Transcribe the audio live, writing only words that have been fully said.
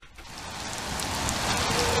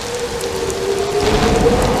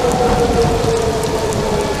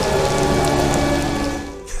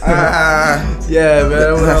Yeah,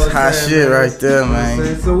 man. What I That's was hot saying, shit man. right there, You know what I'm man.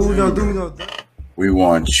 saying? So what we gonna do? We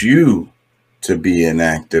want you to be an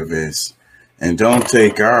activist. And don't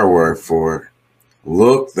take our word for it.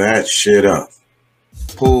 Look that shit up.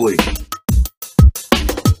 Pulley.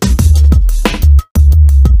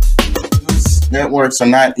 News networks are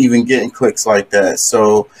not even getting clicks like that.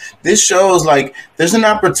 So this shows like there's an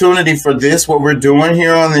opportunity for this, what we're doing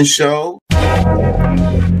here on this show.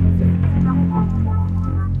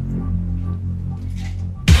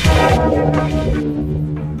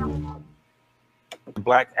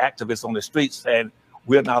 Black activists on the streets saying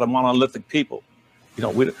we're not a monolithic people. You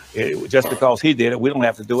know, just because he did it, we don't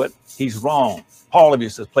have to do it. He's wrong. All of you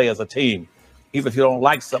should play as a team. Even if you don't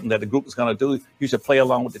like something that the group is going to do, you should play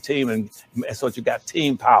along with the team, and so that you got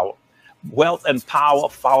team power. Wealth and power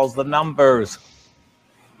follows the numbers.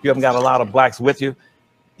 You haven't got a lot of blacks with you.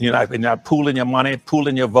 You're not pooling your money,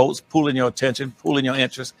 pooling your votes, pooling your attention, pooling your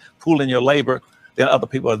interests, pooling your labor. Then other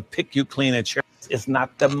people will pick you clean and chairs. It's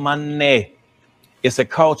not the money. It's a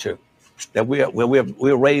culture that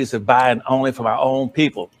we're raised to buy only from our own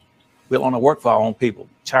people. We'll only work for our own people.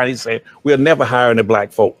 Chinese say, we'll never hire any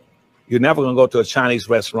black folk. You're never gonna go to a Chinese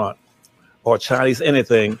restaurant or Chinese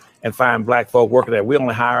anything and find black folk working there. We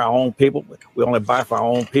only hire our own people. We only buy for our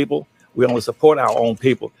own people. We only support our own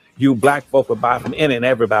people. You black folk will buy from any and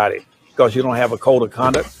everybody because you don't have a code of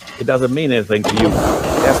conduct. It doesn't mean anything to you.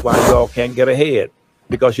 That's why you all can't get ahead,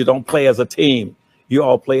 because you don't play as a team. You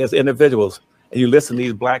all play as individuals. And you listen to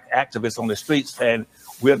these black activists on the streets saying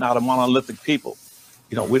we're not a monolithic people.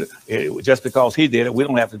 You know, just because he did it, we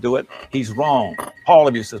don't have to do it. He's wrong. All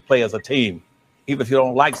of you should play as a team. Even if you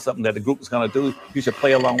don't like something that the group is going to do, you should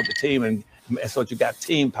play along with the team, and so that you got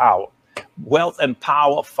team power. Wealth and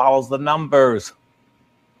power follows the numbers.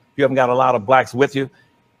 You haven't got a lot of blacks with you.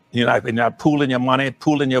 You're not pooling your money,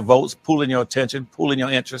 pooling your votes, pooling your attention, pooling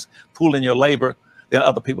your interests, pooling your labor. Then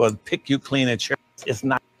other people will pick you clean and chairs. It's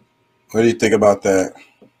not. What do you think about that?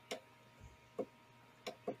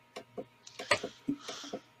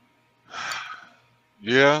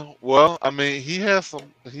 Yeah, well, I mean, he has a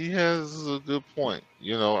good point.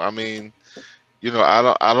 You know, I mean,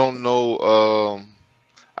 I don't know.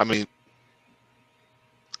 I mean,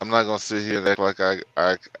 I'm not gonna sit here and act like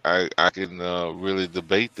I can really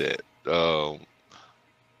debate that.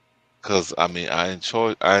 Because I mean, I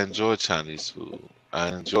enjoy Chinese food. I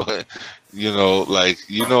enjoy, like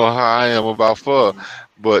how I am about pho.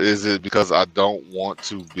 But is it because I don't want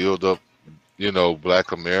to build up,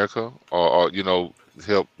 Black America, or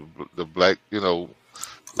help the black,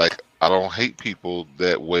 like I don't hate people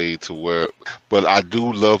that way to where, but I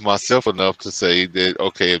do love myself enough to say that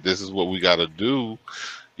okay, if this is what we got to do,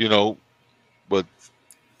 but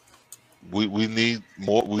we need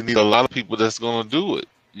more. We need a lot of people that's gonna do it.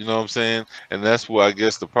 You know what I'm saying? And that's where I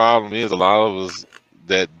guess the problem is. A lot of us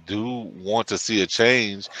that do want to see a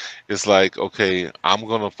change, it's like, okay, I'm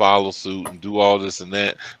gonna follow suit and do all this and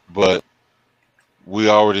that, but we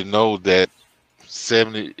already know that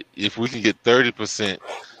 70, if we can get 30%,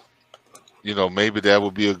 maybe that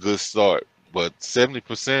would be a good start. But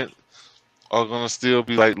 70% are gonna still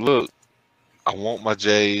be like, look, I want my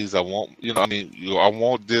J's, I want, I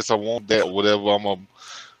want this, I want that, whatever.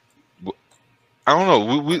 I don't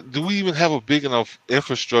know. Do we even have a big enough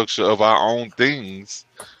infrastructure of our own things?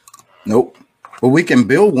 Nope. But we can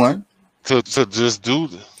build one to just do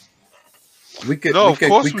this. We could. No, we of could,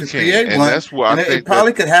 course we we could can, create and one, that's where I and think it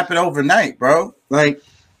probably could happen overnight, bro. Like,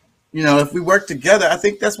 if we work together, I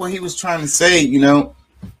think that's what he was trying to say.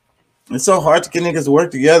 It's so hard to get niggas to work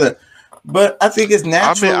together, but I think it's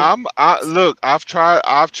natural. I mean, look. I've tried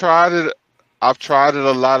it. I've tried it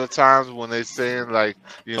a lot of times when they saying like,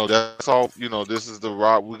 that's all. This is the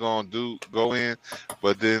route we're gonna go in,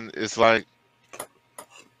 but then it's like,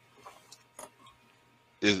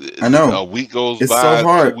 I know a week goes it's by, so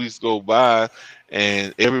hard. 2 weeks go by,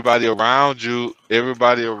 and everybody around you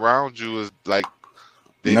is like,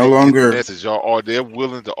 they no didn't longer get the message, or they're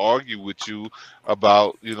willing to argue with you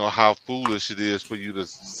about how foolish it is for you to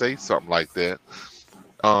say something like that.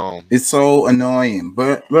 It's so annoying.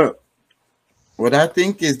 But look, what I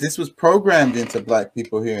think is this was programmed into black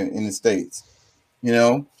people here in the States.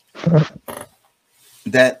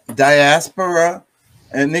 That diaspora,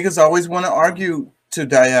 and niggas always want to argue to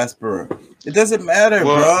diaspora. It doesn't matter,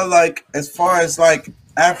 bro. Like, as far as like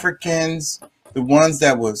Africans, the ones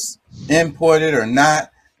that was imported or not,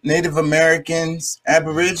 Native Americans,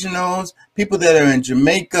 Aboriginals, people that are in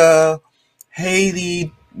Jamaica,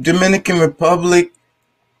 Haiti, Dominican Republic,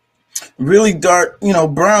 really dark,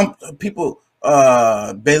 brown people,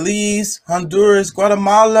 Belize, Honduras,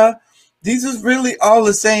 Guatemala. These are really all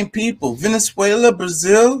the same people. Venezuela,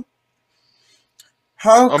 Brazil.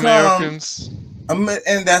 How come? Americans.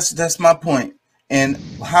 And that's my point. And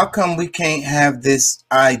how come we can't have this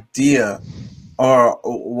idea, or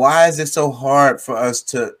why is it so hard for us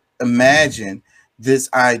to imagine this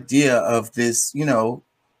idea of this,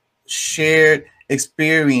 shared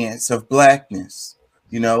experience of blackness,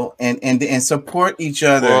 and support each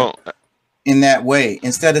other Well, in that way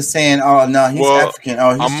instead of saying, "Oh no, he's well, African,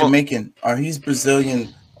 or he's I'm a, Jamaican, or he's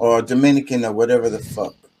Brazilian, or Dominican, or whatever the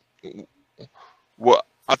fuck." well.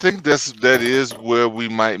 I think that is where we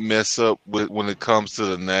might mess up with when it comes to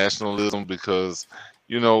the nationalism, because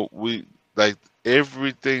we like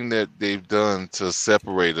everything that they've done to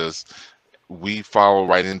separate us. We follow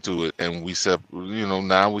right into it, and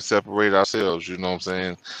now we separate ourselves. You know what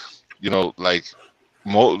I'm saying? Like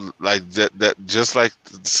like that just like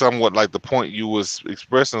somewhat like the point you was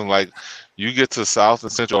expressing, like you get to South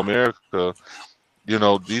and Central America,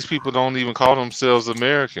 these people don't even call themselves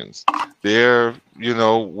Americans. They're,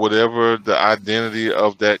 whatever the identity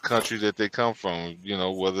of that country that they come from,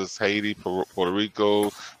 whether it's Haiti, Puerto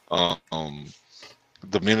Rico, um,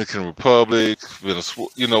 Dominican Republic,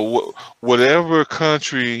 Venezuela, whatever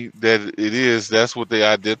country that it is, that's what they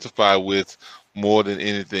identify with more than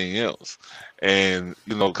anything else. And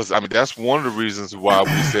because I mean that's one of the reasons why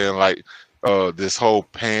we saying like this whole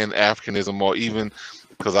Pan Africanism, or even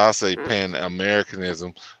because I say Pan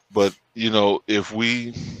Americanism, but if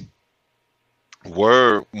we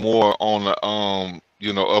were more on the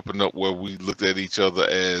up and up, where we looked at each other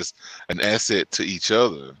as an asset to each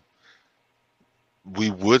other, we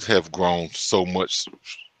would have grown so much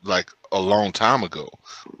like a long time ago.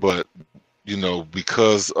 But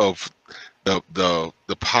because of the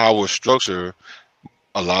power structure,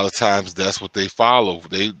 a lot of times that's what they follow.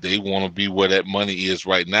 They want to be where that money is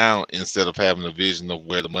right now, instead of having a vision of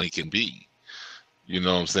where the money can be. You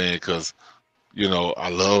know what I'm saying? Because I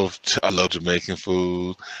love Jamaican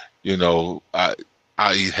food. I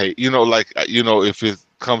eat hate. If it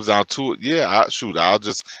comes down to it, yeah, I'll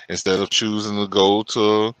just, instead of choosing to go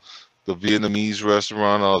to the Vietnamese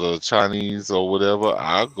restaurant or the Chinese or whatever,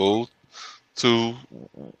 I'll go to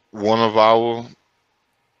one of our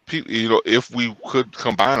people. If we could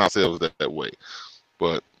combine ourselves that way.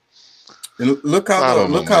 But And look how I the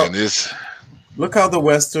don't know, man. look how the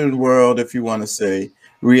Western world, if you want to say,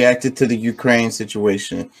 reacted to the Ukraine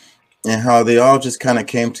situation, and how they all just kind of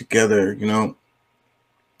came together, And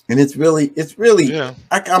it's really, Yeah.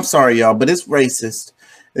 I'm sorry, y'all, but it's racist.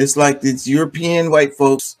 It's like these European white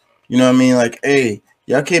folks, you know what I mean? Like, hey,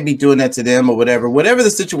 y'all can't be doing that to them or whatever. Whatever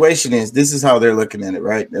the situation is, this is how they're looking at it,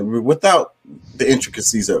 right? Without the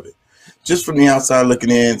intricacies of it. Just from the outside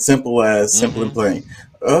looking in, simple and plain.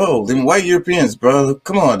 Oh, them white Europeans, bro.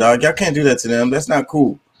 Come on, dog. Y'all can't do that to them. That's not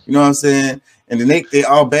cool. You know what I'm saying? And then they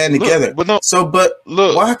all band together. But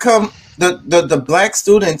Look, why come the black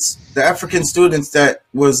students, the African students that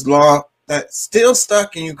still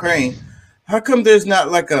stuck in Ukraine, how come there's not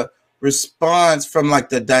like a response from like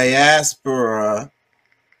the diaspora,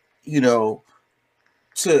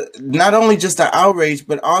 to not only just the outrage,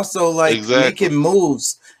 but also like exactly. making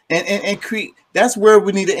moves and create. That's where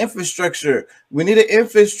we need an infrastructure. We need an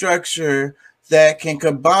infrastructure that can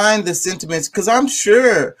combine the sentiments, because I'm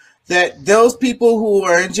sure that those people who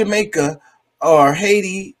are in Jamaica or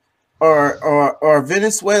Haiti or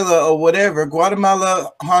Venezuela or whatever,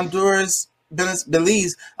 Guatemala, Honduras,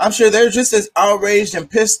 Belize, I'm sure they're just as outraged and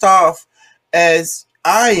pissed off as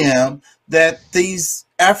I am that these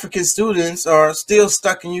African students are still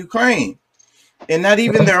stuck in Ukraine, and not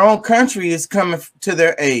even their own country is coming to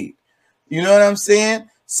their aid. You know what I'm saying?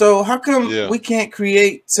 So how come we can't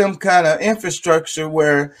create some kind of infrastructure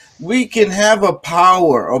where we can have a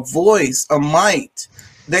power, a voice, a might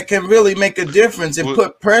that can really make a difference and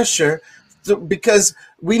put pressure because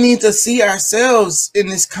we need to see ourselves in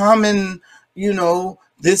this common,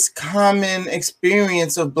 this common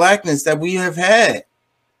experience of blackness that we have had.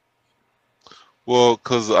 Well,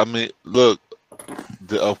 because I mean, look,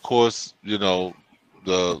 of course,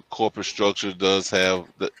 the corporate structure does have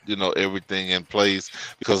everything in place,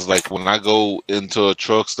 because like when I go into a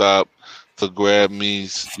truck stop to grab me,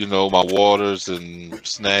 my waters and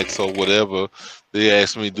snacks or whatever, they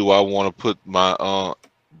ask me, do I want to put my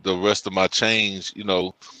the rest of my change,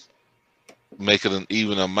 make it an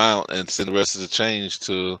even amount and send the rest of the change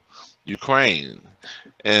to Ukraine.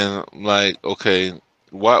 And I'm like, okay,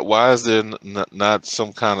 why is there not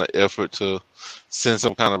some kind of effort to send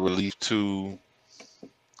some kind of relief to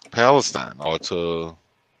Palestine or to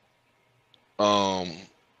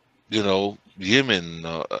Yemen?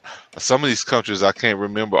 Some of these countries, I can't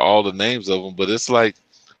remember all the names of them, but it's like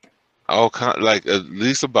all kind, like at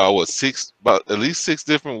least about at least 6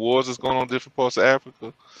 different wars that's going on in different parts of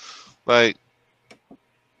Africa. Like,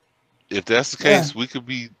 if that's the Yeah, case, we could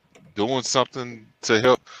be doing something to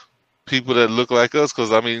help people that look like us.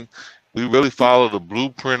 Because I mean, we really follow the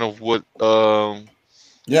blueprint of what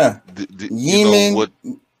yeah. you know Yemen, what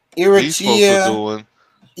these folks are Eritrea, doing.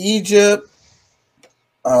 Egypt,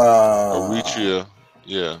 Eritrea,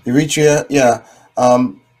 yeah, Eritrea, yeah.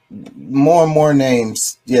 More and more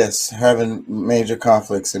names, yes, having major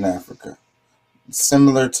conflicts in Africa,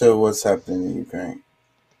 similar to what's happening in Ukraine.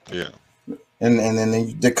 yeah. And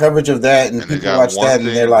then the coverage of that, and And they people got watch one that, and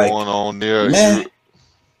they're thing like, going on there. "Meh,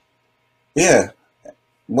 yeah."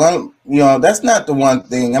 Well, that's not the one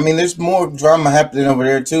thing. I mean, there's more drama happening over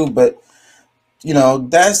there too, but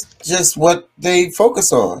that's just what they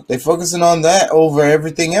focus on. They focusing on that over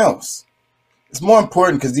everything else. It's more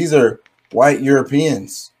important because these are white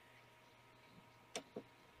Europeans.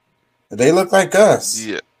 They look like us.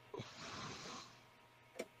 Yeah,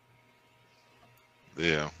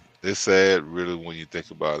 yeah. It's sad, really, when you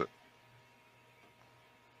think about it.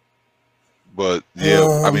 But yeah,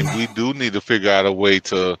 I Um, mean, we do need to figure out a way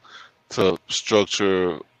to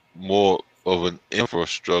structure more of an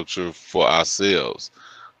infrastructure for ourselves.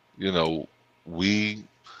 You know, we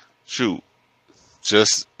shoot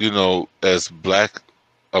just as Black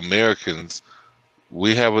Americans,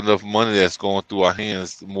 we have enough money that's going through our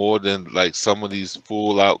hands more than like some of these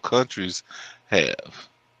full out countries have.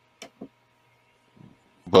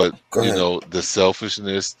 But Go ahead. the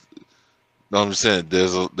selfishness. No, I'm saying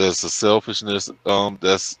there's a selfishness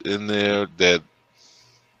that's in there that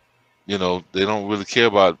they don't really care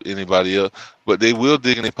about anybody else, but they will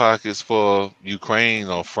dig in their pockets for Ukraine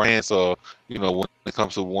or France or when it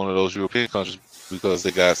comes to one of those European countries because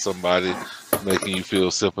they got somebody making you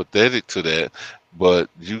feel sympathetic to that. But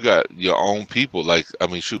you got your own people. Like, I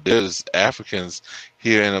mean, shoot, there's Africans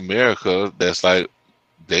here in America that's like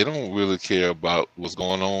they don't really care about what's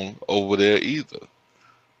going on over there either.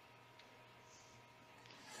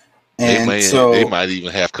 And They so, might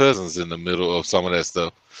even have cousins in the middle of some of that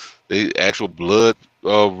stuff. They actual blood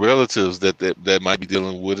relatives that might be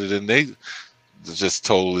dealing with it, and they just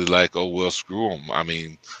totally like, oh well, screw them. I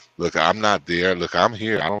mean, look, I'm not there. Look, I'm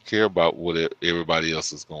here. I don't care about what everybody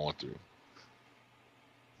else is going through.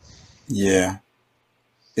 yeah,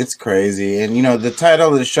 it's crazy. And the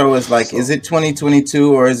title of the show is like, is So it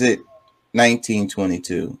 2022 or is it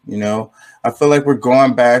 1922? I feel like we're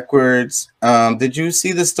going backwards. Did you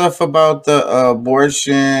see the stuff about the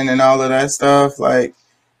abortion and all of that stuff? Like,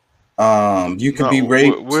 you could be no,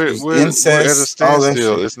 raped, we're at a incest, all that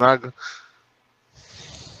standstill. shit. It's not.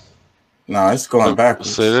 No, it's going Say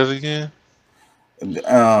backwards. that again.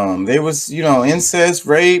 They was incest,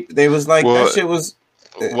 rape. They was like that Well, shit was.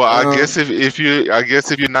 well, I guess if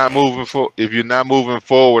you're not moving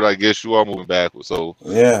forward, I guess you are moving backwards. So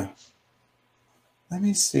Yeah. Let me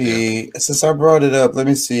yeah. see. Since I brought it up, let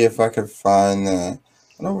me see if I can find that.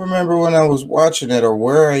 I don't remember when I was watching it or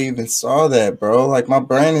where I even saw that, bro. Like my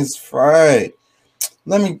brain is fried.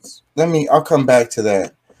 Let me. I'll come back to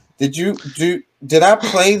that. Did I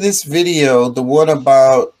play this video? The one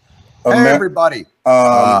about Hey, everybody.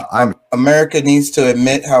 America needs to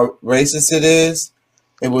admit how racist it is.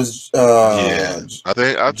 It was Yeah, I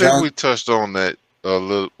think John. we touched on that a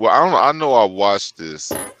little. Well, I don't know. I know I watched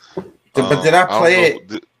this. But did I I don't play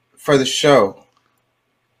know. it for the show?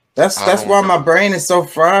 I That's why don't my know. brain is so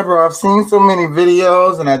fried, bro. I've seen so many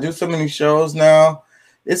videos and I do so many shows now.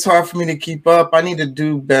 It's hard for me to keep up. I need to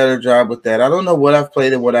do a better job with that. I don't know what I've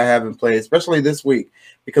played and what I haven't played, especially this week,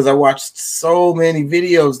 because I watched so many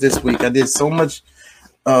videos this week. I did so much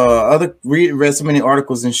read so many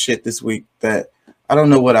articles and shit this week that I don't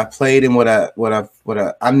know what I played and what I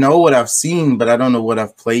know what I've seen, but I don't know what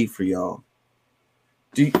I've played for y'all.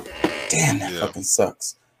 Damn, that fucking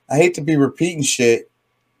sucks. I hate to be repeating shit,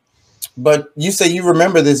 but you say you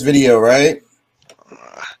remember this video, right?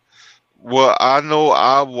 Well, I know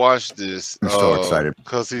I watched this I'm so excited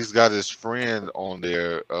because he's got his friend on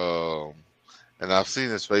there, and I've seen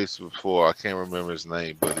his face before. I can't remember his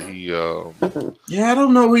name, but he. Yeah, I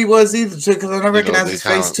don't know who he was either, because I recognize his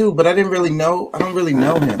face kinda, too, but I don't really know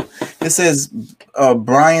him. It says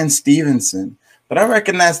Brian Stevenson, but I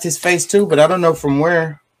recognized his face too, but I don't know from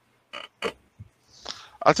where.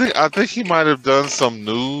 I think he might have done some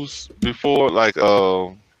news before, like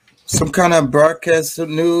some kind of broadcast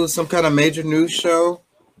news, some kind of major news show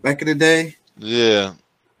back in the day. Yeah.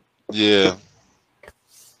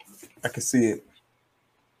 I can see it.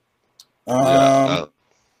 Yeah.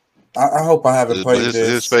 I hope I haven't played this.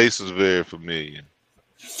 His face is very familiar.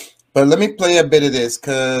 But let me play a bit of this,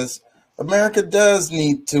 because America does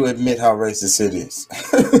need to admit how racist it is.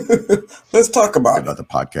 Let's talk about the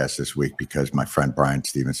podcast this week because my friend Brian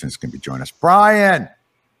Stevenson is going to be joining us. Brian,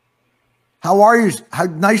 how are you? How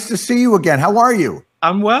nice to see you again. How are you?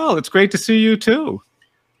 I'm well. It's great to see you too.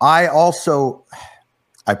 I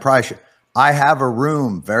have a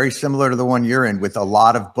room very similar to the one you're in with a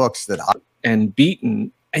lot of books that and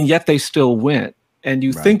beaten, and yet they still went. And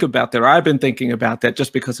you think about that, or I've been thinking about that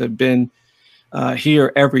just because I've been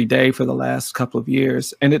here every day for the last couple of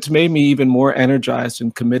years. And it's made me even more energized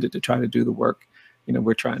and committed to try to do the work,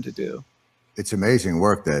 we're trying to do. It's amazing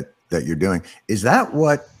work that you're doing. Is that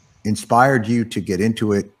what inspired you to get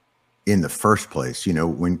into it in the first place?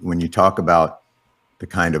 When you talk about the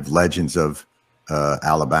kind of legends of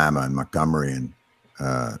Alabama and Montgomery and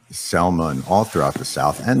Selma and all throughout the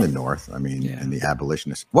South and the North, and the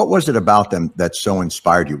abolitionists. What was it about them that so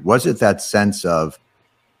inspired you? Was it that sense of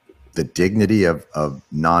the dignity of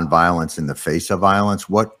nonviolence in the face of violence?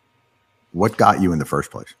 What got you in the first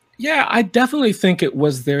place? Yeah, I definitely think it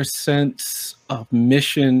was their sense of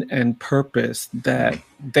mission and purpose that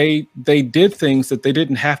they did things that they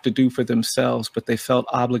didn't have to do for themselves, but they felt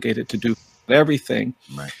obligated to do everything.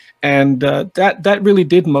 Right. And that really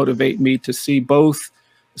did motivate me to see both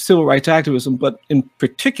civil rights activism, but in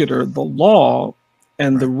particular, the law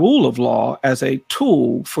and the rule of law as a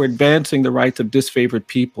tool for advancing the rights of disfavored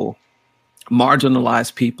people,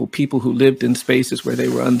 marginalized people, people who lived in spaces where they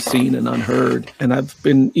were unseen and unheard. And I've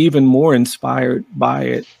been even more inspired by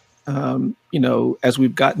it, as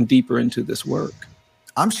we've gotten deeper into this work.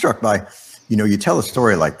 I'm struck by, you tell a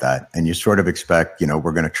story like that and you sort of expect,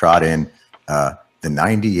 we're going to trot in the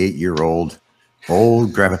 98-year-old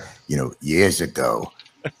old grandma, years ago.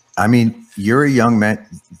 You're a young man.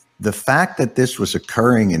 The fact that this was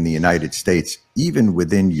occurring in the United States, even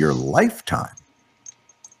within your lifetime,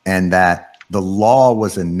 and that the law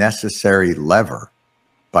was a necessary lever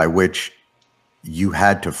by which you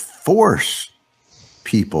had to force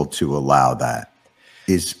people to allow that,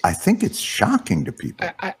 I think it's shocking to people.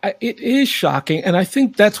 It is shocking. And I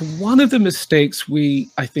think that's one of the mistakes we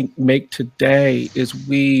make today is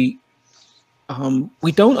we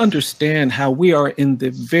don't understand how we are in the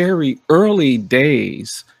very early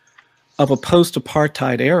days of a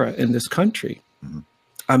post-apartheid era in this country.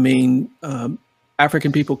 Mm-hmm.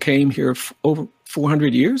 African people came here over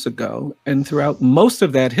 400 years ago, and throughout most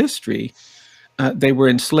of that history, they were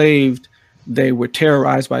enslaved. They were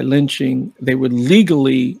terrorized by lynching. They were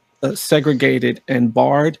legally segregated and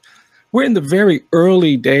barred. We're in the very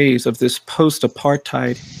early days of this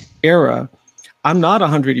post-apartheid era. I'm not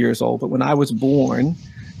 100 years old, but when I was born,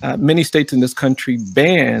 many states in this country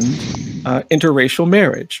banned interracial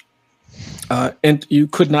marriage. And you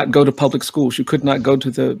could not go to public schools. You could not go to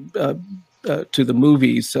the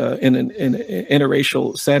movies in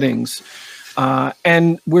interracial settings.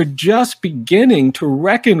 And we're just beginning to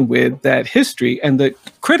reckon with that history. And the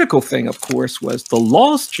critical thing, of course, was the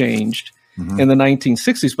laws changed in the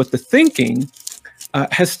 1960s, but the thinking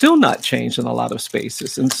has still not changed in a lot of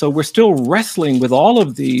spaces. And so we're still wrestling with all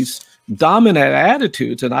of these dominant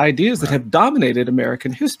attitudes and ideas that have dominated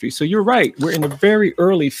American history. So you're right. We're in a very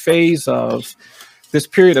early phase of this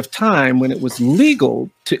period of time when it was legal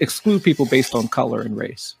to exclude people based on color and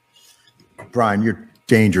race. Brian, you're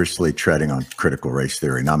dangerously treading on critical race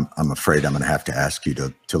theory, and I'm afraid I'm going to have to ask you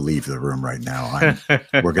to leave the room right now.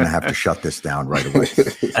 We're going to have to shut this down right away.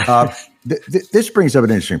 This brings up an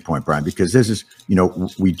interesting point, Brian, because this is,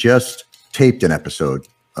 we just taped an episode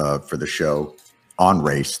for the show on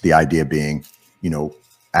race. The idea being,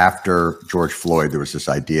 after George Floyd, there was this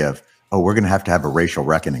idea of, we're going to have a racial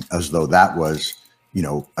reckoning, as though that was,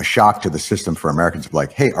 a shock to the system for Americans.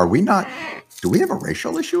 Like, hey, do we have a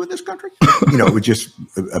racial issue in this country? It would just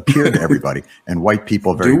appear to everybody, and white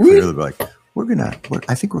people very clearly be like,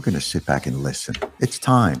 I think we're gonna sit back and listen. It's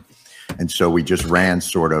time. And so we just ran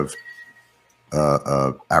sort of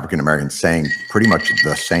African Americans saying pretty much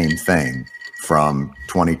the same thing from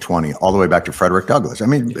 2020 all the way back to Frederick Douglass.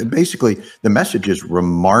 Basically the message is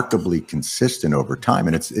remarkably consistent over time,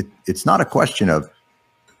 and it's not a question of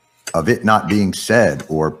it not being said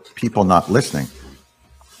or people not listening.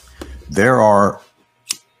 There are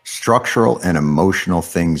structural and emotional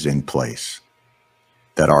things in place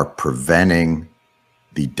that are preventing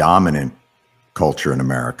the dominant culture in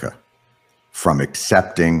America from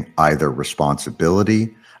accepting either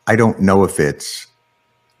responsibility. I don't know if it's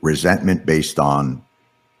resentment based on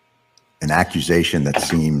an accusation that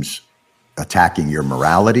seems attacking your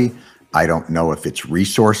morality. I don't know if it's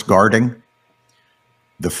resource guarding.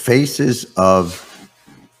 The faces of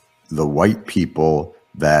the white people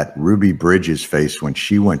that Ruby Bridges faced when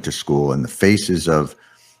she went to school, and the faces of,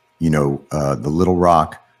 the Little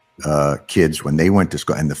Rock kids when they went to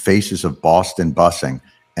school, and the faces of Boston busing,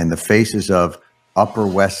 and the faces of Upper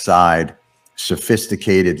West Side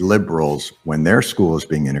sophisticated liberals when their school is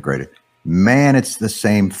being integrated, man, it's the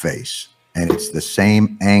same face and it's the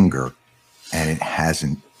same anger, and it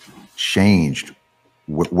hasn't changed.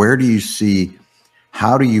 Where do you see,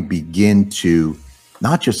 how do you begin to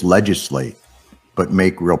not just legislate, but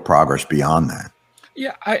make real progress beyond that?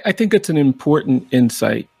 Yeah, I think it's an important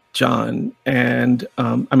insight, John. And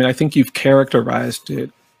I think you've characterized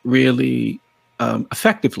it really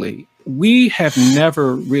effectively. We have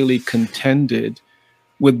never really contended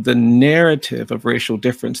with the narrative of racial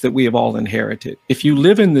difference that we have all inherited. If you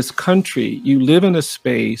live in this country, you live in a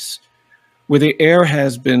space where the air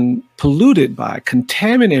has been polluted by,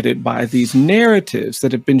 contaminated by these narratives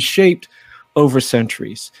that have been shaped over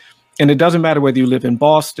centuries. And it doesn't matter whether you live in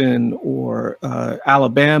Boston or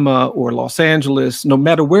Alabama or Los Angeles, no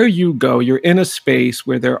matter where you go, you're in a space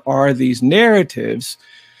where there are these narratives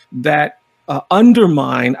that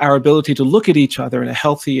undermine our ability to look at each other in a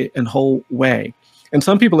healthy and whole way. And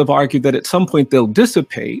some people have argued that at some point they'll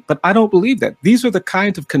dissipate, but I don't believe that. These are the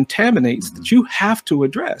kinds of contaminants that you have to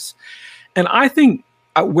address. And I think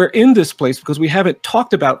we're in this place because we haven't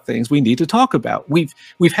talked about things we need to talk about. We've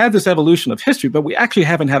had this evolution of history, but we actually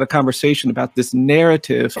haven't had a conversation about this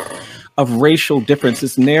narrative of racial difference,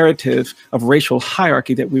 this narrative of racial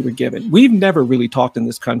hierarchy that we were given. We've never really talked in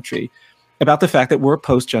this country about the fact that we're a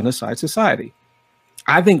post-genocide society.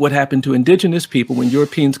 I think what happened to indigenous people when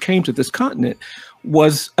Europeans came to this continent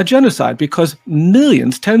was a genocide, because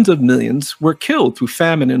millions, tens of millions were killed through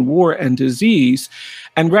famine and war and disease.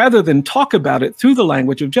 And rather than talk about it through the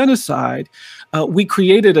language of genocide, we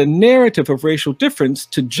created a narrative of racial difference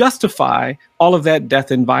to justify all of that death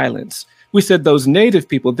and violence. We said those native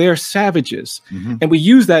people, they're savages. Mm-hmm. And we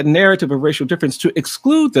use that narrative of racial difference to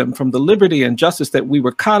exclude them from the liberty and justice that we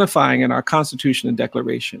were codifying in our Constitution and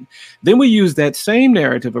Declaration. Then we use that same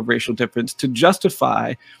narrative of racial difference to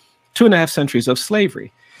justify 2.5 centuries of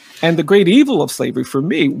slavery. And the great evil of slavery for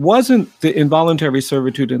me wasn't the involuntary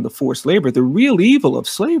servitude and the forced labor. The real evil of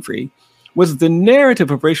slavery was the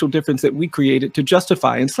narrative of racial difference that we created to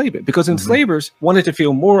justify enslavement, because enslavers wanted to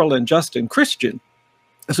feel moral and just and Christian.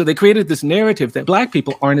 And so they created this narrative that Black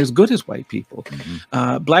people aren't as good as white people.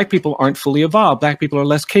 Black people aren't fully evolved. Black people are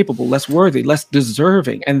less capable, less worthy, less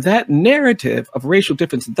deserving. And that narrative of racial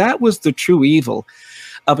difference, that was the true evil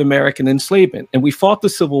of American enslavement. And we fought the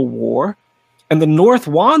Civil War, and the North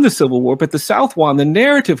won the Civil War, but the South won the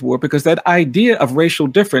narrative war, because that idea of racial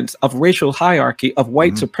difference, of racial hierarchy, of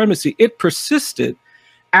white supremacy, it persisted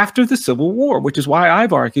after the Civil War, which is why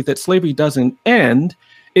I've argued that slavery doesn't end.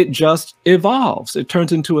 It just evolves. It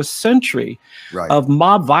turns into a century of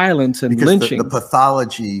mob violence and lynching. The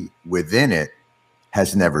pathology within it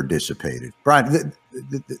has never dissipated. Brian,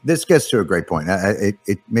 this gets to a great point.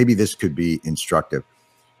 Maybe this could be instructive.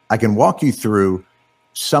 I can walk you through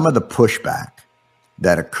some of the pushback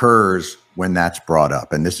that occurs when that's brought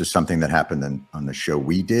up. And this is something that happened on the show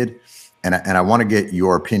we did. And I want to get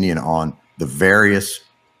your opinion on the various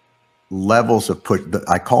levels of push.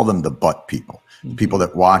 I call them the butt people. People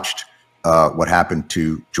that watched what happened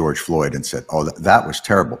to George Floyd and said, oh, that was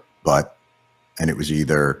terrible. And it was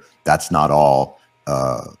either that's not all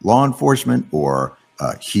law enforcement, or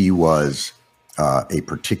he was a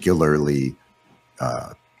particularly,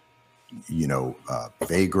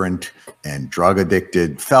 vagrant and drug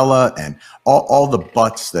addicted fella, and all the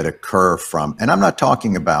butts that occur from, and I'm not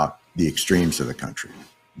talking about the extremes of the country,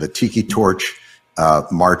 the Tiki Torch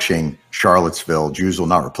marching, Charlottesville, Jews will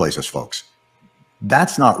not replace us, folks.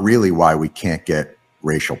 That's not really why we can't get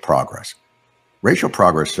racial progress. Racial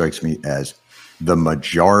progress strikes me as the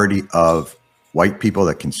majority of white people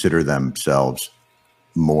that consider themselves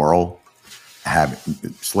moral.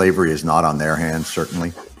 Slavery is not on their hands,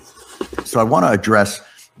 certainly. So I want to address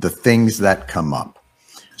the things that come up.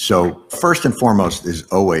 So first and foremost is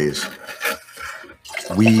always,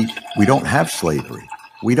 we don't have slavery.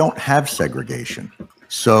 We don't have segregation.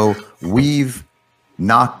 So we've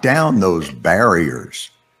knock down those barriers.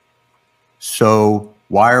 So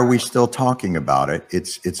why are we still talking about it?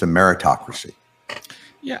 It's a meritocracy.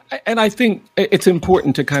 Yeah, and I think it's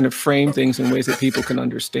important to kind of frame things in ways that people can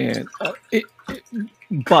understand.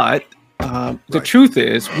 But the truth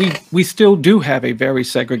is, we still do have a very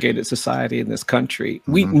segregated society in this country.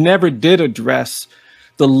 We never did address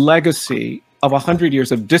the legacy of 100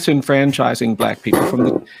 years of disenfranchising Black people from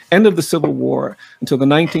the end of the Civil War until the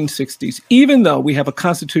 1960s, even though we have a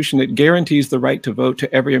constitution that guarantees the right to vote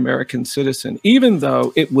to every American citizen, even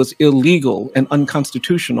though it was illegal and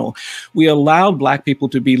unconstitutional, we allowed Black people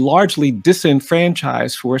to be largely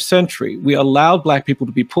disenfranchised for a century. We allowed Black people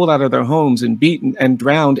to be pulled out of their homes and beaten and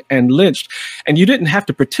drowned and lynched. And you didn't have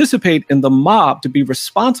to participate in the mob to be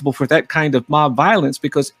responsible for that kind of mob violence,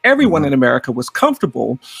 because everyone in America was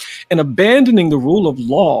comfortable in abandoning the rule of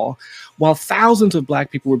law while thousands of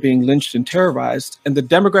Black people were being lynched and terrorized. And the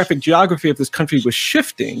demographic geography of this country was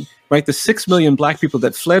shifting, right? The 6 million Black people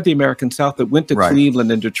that fled the American South, that went to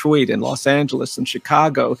Cleveland and Detroit and Los Angeles and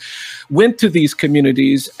Chicago, went to these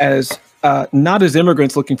communities as not as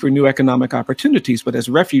immigrants looking for new economic opportunities, but as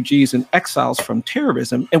refugees and exiles from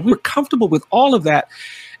terrorism. And we were comfortable with all of that.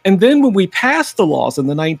 And then when we passed the laws in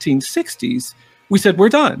the 1960s, we said, we're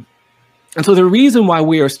done. And so the reason why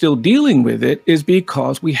we are still dealing with it is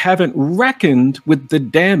because we haven't reckoned with the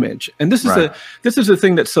damage. And this is this is the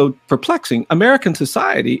thing that's so perplexing. American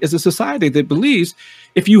society is a society that believes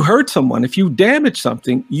if you hurt someone, if you damage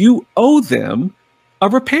something, you owe them a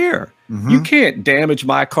repair. You can't damage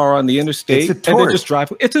my car on the interstate and then just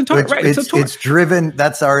drive. It's a tort, right? It's a tort. It's driven.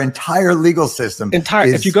 That's our entire legal system.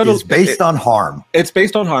 If you go to, it's based on harm. It's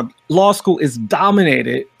based on harm. Law school is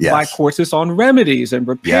dominated by courses on remedies and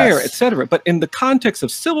repair, et cetera. But in the context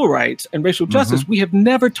of civil rights and racial justice, we have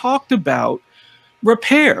never talked about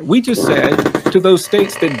repair. We just said to those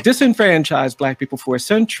states that disenfranchised Black people for a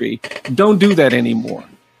century, don't do that anymore.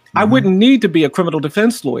 I wouldn't need to be a criminal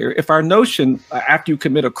defense lawyer if our notion, after you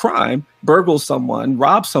commit a crime, burgle someone,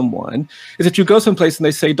 rob someone, is that you go someplace and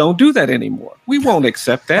they say, don't do that anymore. We won't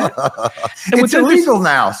accept that. It's illegal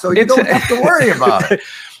now, so you don't have to worry about it.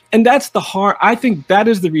 And that's the harm. I think that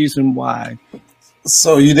is the reason why.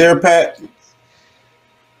 So you there, Pat?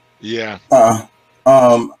 Yeah.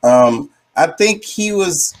 I think he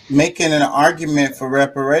was making an argument for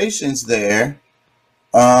reparations there.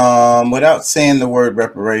 Without saying the word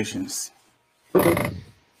reparations.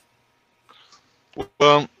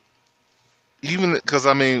 Well, even because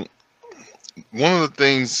I mean, one of the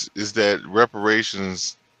things is that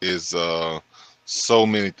reparations is so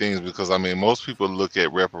many things, because I mean, most people look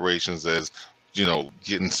at reparations as, you know,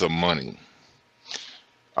 getting some money,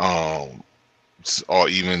 or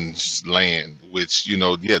even land, which, you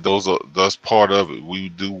know, yeah, that's part of it. We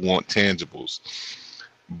do want tangibles,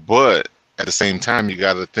 but at the same time, you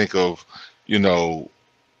got to think of, you know,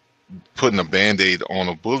 putting a Band-Aid on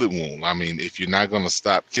a bullet wound. I mean, if you're not going to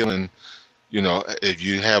stop killing, you know, if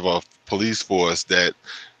you have a police force that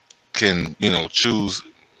can, you know, choose,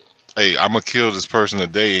 hey, I'm going to kill this person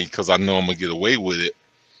today because I know I'm going to get away with it,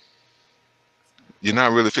 you're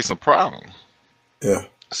not really fixing the problem. Yeah.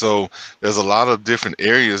 So there's a lot of different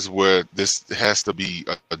areas where this has to be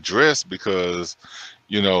addressed, because,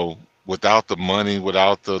 you know, without the money,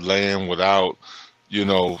 without the land, without, you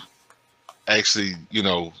know, actually, you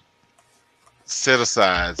know, set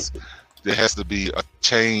asides, there has to be a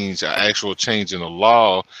change, an actual change in the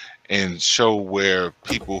law, and show where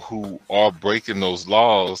people who are breaking those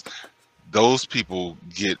laws, those people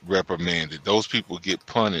get reprimanded, those people get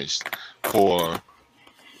punished for,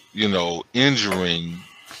 you know, injuring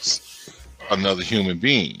another human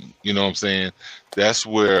being. You know what I'm saying? That's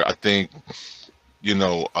where I think, you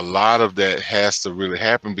know, a lot of that has to really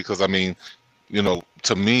happen, because I mean, you know,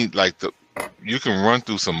 to me, like, you can run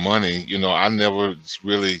through some money. You know, I never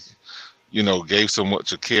really, you know, gave so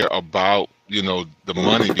much a care about, you know, the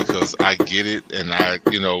money, because I get it, and I,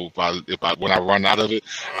 you know, when I run out of it,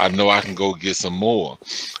 I know I can go get some more.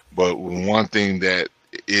 But one thing that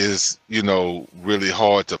is, you know, really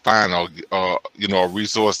hard to find, or you know, a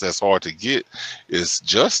resource that's hard to get, is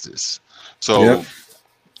justice. So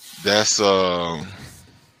that's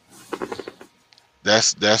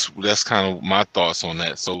kind of my thoughts on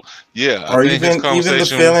that. So yeah, or even the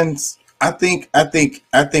feelings. I think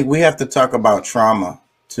we have to talk about trauma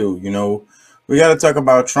too. You know, we got to talk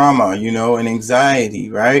about trauma, you know, and anxiety,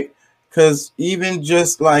 right? Because even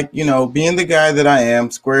just like, you know, being the guy that I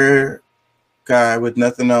am, square guy with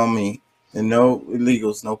nothing on me and no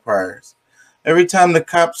illegals, no priors. Every time the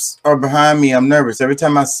cops are behind me, I'm nervous. Every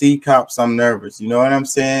time I see cops, I'm nervous. You know what I'm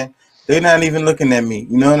saying? They're not even looking at me.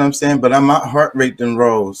 You know what I'm saying? But my heart rate then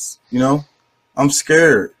rose. You know, I'm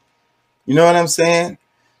scared. You know what I'm saying?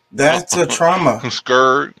 That's a trauma. I'm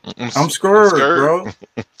scared. I'm scared, bro.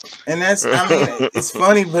 And that's, I mean, it's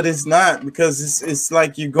funny, but it's not, because it's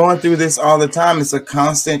like you're going through this all the time. It's a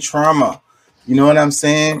constant trauma. You know what I'm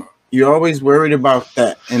saying? You're always worried about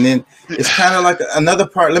that. And then it's kind of like another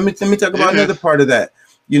part. Let me talk about another part of that.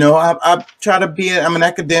 you know, I try to be, I'm an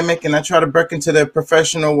academic and I try to break into the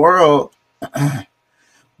professional world.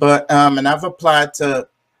 But, and I've applied to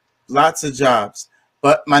lots of jobs,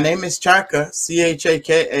 but my name is Chaka,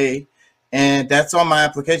 Chaka, and that's on my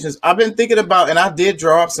applications. I've been thinking about, and I did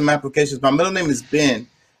draw up some applications. My middle name is Ben,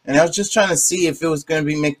 and I was just trying to see if it was going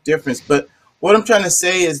to make a difference. But what I'm trying to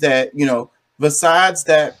say is that, you know, besides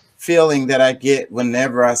that feeling that I get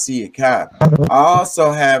whenever I see a cop, I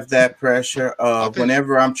also have that pressure of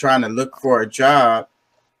whenever I'm trying to look for a job,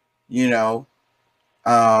 you know,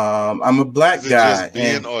 I'm a black guy. Is it just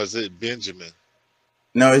Ben or is it Benjamin?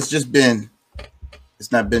 No, it's just Ben.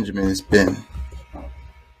 It's not Benjamin. It's Ben.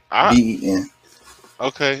 B-E-N.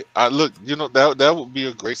 Okay. I look. You know, that would be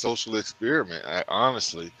a great social experiment.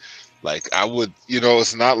 Honestly, like I would. You know,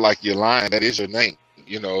 it's not like you're lying. That is your name.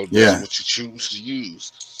 You know, that's what you choose to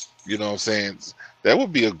use. You know what I'm saying? That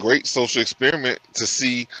would be a great social experiment to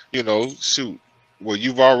see. You know, shoot. Well,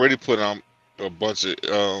 you've already put on a bunch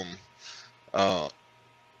of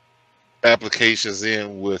applications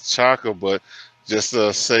in with Chaka, but just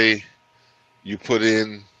say you put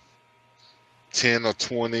in 10 or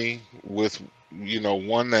 20 with, you know,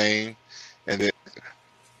 one name, and then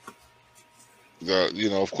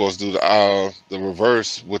you know, of course, do the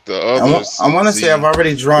reverse with the others. I want to say I've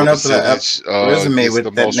already drawn up the resume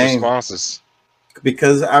with that name. Responses.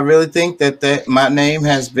 Because I really think that my name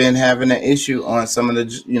has been having an issue on some of the,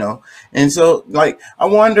 you know, and so like I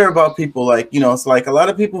wonder about people, like, you know, it's like a lot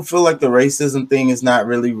of people feel like the racism thing is not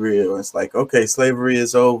really real. It's like, okay, slavery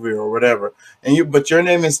is over or whatever, but your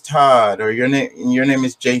name is Todd, or your name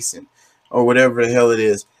is Jason, or whatever the hell it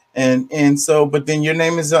is, and so but then your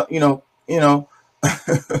name is you know you know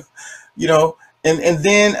and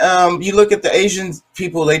then you look at the Asian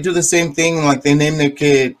people, they do the same thing, like they name their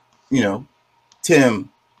kid, you know, Tim,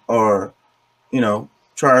 or, you know,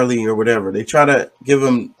 Charlie, or whatever. They try to give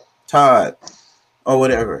him Todd or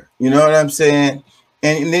whatever. You know what I'm saying?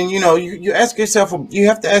 And then, you know, you ask yourself, you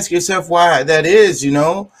have to ask yourself why that is, you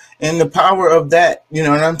know, and the power of that, you know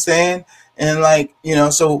what I'm saying? And like, you know,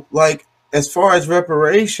 so like as far as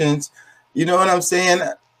reparations, you know what I'm saying?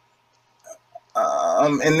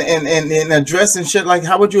 And addressing shit, like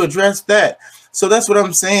how would you address that? So that's what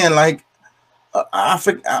I'm saying. Like,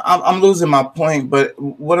 I'm losing my point, but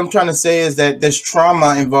what I'm trying to say is that there's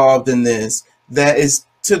trauma involved in this that is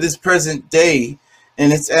to this present day,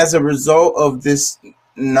 and it's as a result of this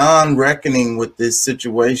non-reckoning with this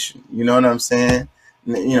situation. You know what I'm saying?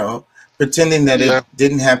 You know, pretending that it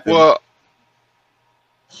didn't happen. Well,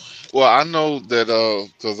 I know that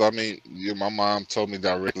because I mean, my mom told me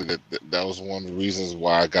directly that was one of the reasons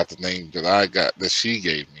why I got the name that she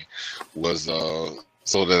gave me was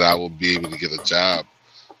so that I would be able to get a job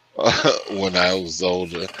when I was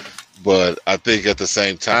older. But I think at the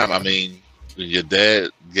same time, I mean, when your dad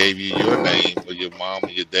gave you your name, or your mom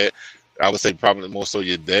and your dad, I would say probably more so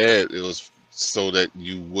your dad, it was so that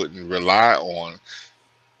you wouldn't rely on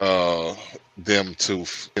them to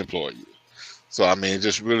employ you. So, I mean, it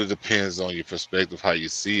just really depends on your perspective, how you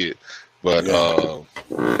see it. But,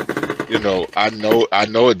 you know, I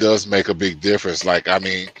know it does make a big difference. Like, I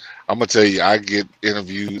mean, I'm gonna tell you, I get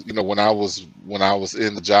interviews. You know, when I was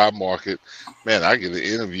in the job market, man, I get an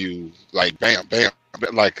interview like bam, bam.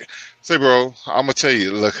 Like, say, bro, I'm gonna tell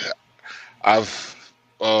you, look, I've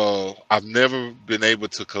never been able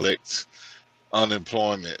to collect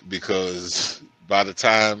unemployment because by the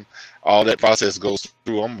time all that process goes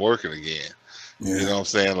through, I'm working again. Yeah. You know what I'm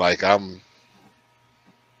saying? Like, I'm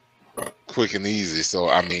quick and easy. So,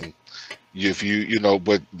 I mean, if you know,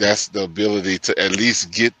 but that's the ability to at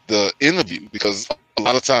least get the interview, because a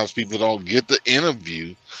lot of times people don't get the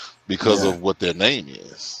interview because of what their name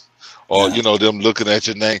is, or you know, them looking at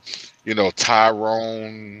your name, you know,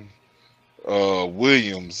 Tyrone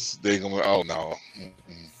Williams, they gonna, oh no.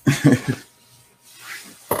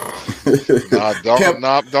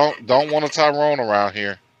 Don't want a Tyrone around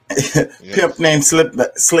here. Pimp named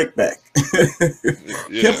Slickback.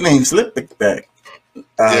 Pimp named Slickback.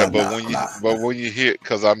 But when you hear,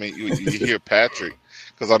 because I mean, you hear Patrick,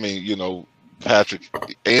 because I mean, you know, Patrick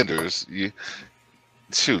Anders,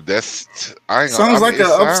 sounds like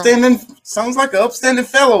an upstanding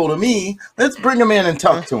fellow to me. Let's bring him in and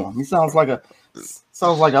talk to him. He sounds like an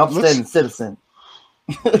upstanding citizen.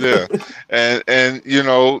 Yeah, and you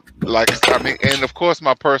know, like, I mean, and of course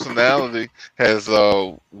my personality has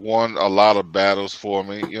won a lot of battles for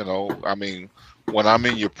me. You know, I mean, when I'm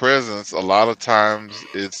in your presence, a lot of times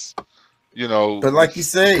it's, you know, but like you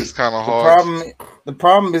say, it's kind of hard. The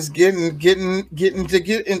problem is getting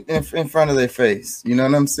in front of their face. You know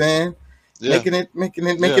what I'm saying? Yeah. Making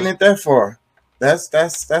it that far.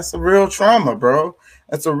 That's a real trauma, bro.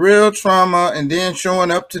 That's a real trauma. And then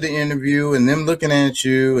showing up to the interview and them looking at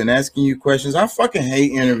you and asking you questions. I fucking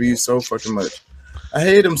hate interviews so fucking much. I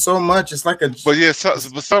hate them so much. It's like a. But yeah,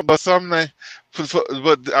 but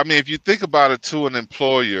I mean, if you think about it, to an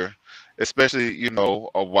employer, especially, you know,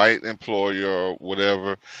 a white employer or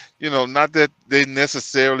whatever, you know, not that they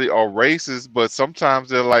necessarily are racist, but sometimes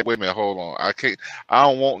they're like, wait a minute, hold on, I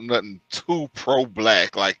don't want nothing too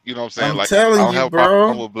pro-black, like, you know what I'm saying? I'm Like, telling I don't you, have a bro.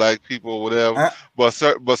 problem with black people or whatever,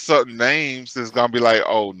 but certain names is gonna be like,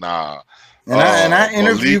 oh nah. And I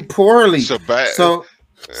interview poorly. So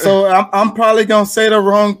I'm probably gonna say the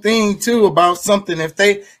wrong thing too about something if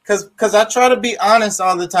they because I try to be honest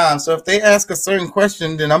all the time. So if they ask a certain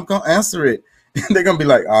question, then I'm gonna answer it. They're gonna be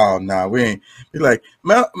like, "Oh no, nah, we ain't." Be like,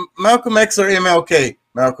 Malcolm X or MLK?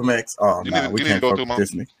 Malcolm X. Oh no, we can't fuck with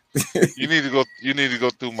this nigga. You need to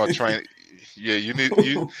go through my train. Yeah, you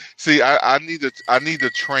see. I need to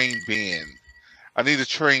train Ben. I need to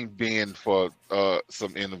train Ben for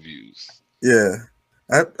some interviews. Yeah.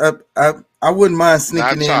 I wouldn't mind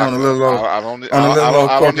sneaking in on a little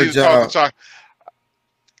corporate job.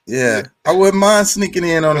 Yeah, I wouldn't mind sneaking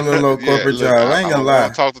in on a little corporate job. I ain't gonna lie.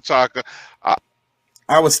 Talk to Chaka.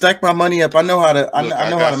 I would stack my money up. I know how to. I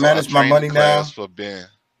know how to manage my money now. For Ben.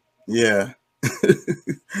 Yeah,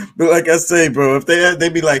 but like I say, bro, if they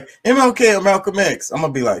be like MLK or Malcolm X, I'm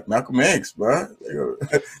gonna be like Malcolm X, bro.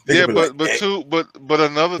 Yeah, but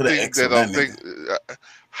another thing that I think,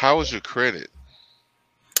 how is your credit?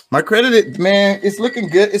 My credit, man, it's looking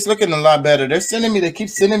good. It's looking a lot better. They keep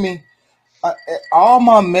sending me. All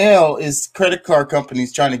my mail is credit card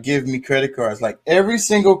companies trying to give me credit cards. Like every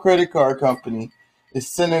single credit card company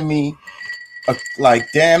is sending me,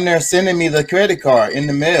 damn near sending me the credit card in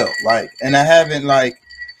the mail. And I have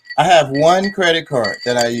one credit card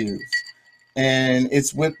that I use, and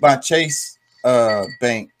it's with my Chase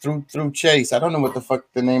bank through Chase. I don't know what the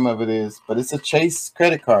fuck the name of it is, but it's a Chase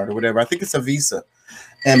credit card or whatever. I think it's a Visa.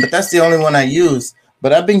 But that's the only one I use.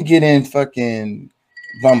 But I've been getting fucking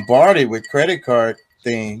bombarded with credit card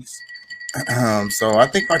things. So I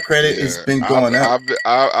think my credit has been going up.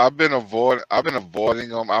 I've been avoiding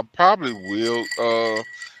them. I probably will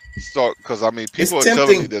start, because I mean, people are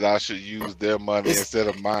telling me that I should use their money instead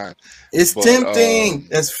of mine. It's tempting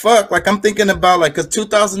as fuck. Like I'm thinking about a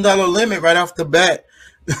 $2,000 limit right off the bat.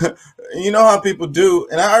 You know how people do,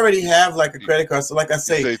 and I already have a credit card. So like I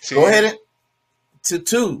say, go ahead and to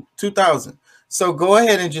 2,000. So go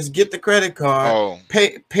ahead and just get the credit card,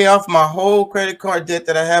 pay off my whole credit card debt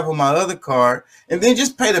that I have on my other card, and then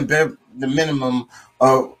just pay the minimum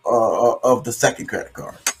of the second credit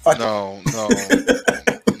card. No.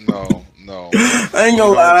 I ain't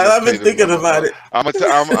gonna lie. I've been thinking about it. I'm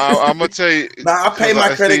gonna tell you. Nah, I pay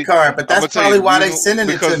my credit card, but that's probably why they sending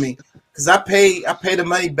it to me. Because I pay the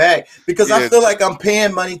money back because I feel like I'm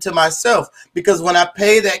paying money to myself. Because when I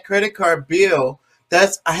pay that credit card bill,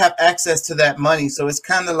 I have access to that money. So it's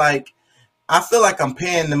kind of like I feel like I'm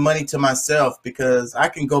paying the money to myself because I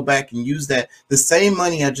can go back and use the same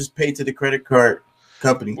money I just paid to the credit card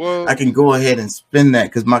company. Well, I can go ahead and spend that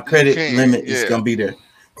because my credit limit is gonna be there.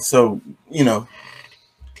 So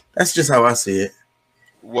that's just how I see it.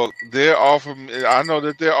 Well, they're offering me. I know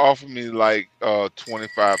that they're offering me like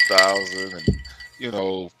 25,000 and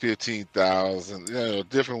 15,000.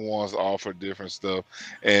 Different ones offer different stuff.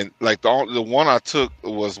 And like the one I took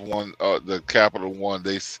was one the Capital One.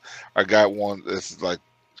 I got one that's like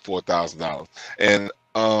 $4,000. And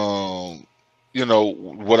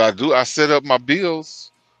what I do, I set up my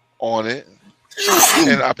bills on it,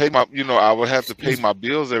 and I pay my. I would have to pay my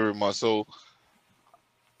bills every month. So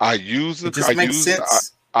I use it. Just makes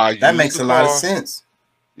sense. That makes a lot of sense.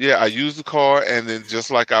 Yeah, I use the car, and then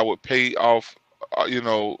just like I would pay off, you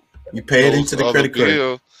pay it into the credit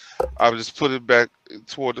card. I would just put it back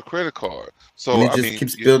toward the credit card. So and it just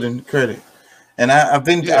keeps building credit. And I've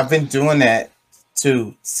been doing that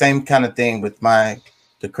too. Same kind of thing with the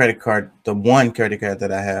credit card, the one credit card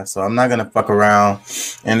that I have. So I'm not gonna fuck around.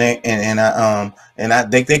 And they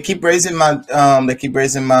keep raising my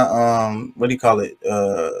what do you call it?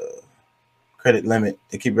 Credit limit.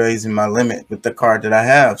 They keep raising my limit with the card that I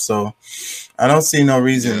have. So I don't see no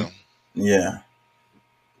reason. Yeah.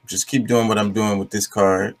 Just keep doing what I'm doing with this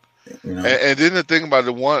card. And then the thing about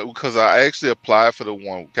the one, because I actually applied for the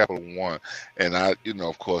one, Capital One, and I,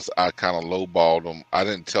 of course, I kind of lowballed them. I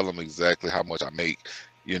didn't tell them exactly how much I make,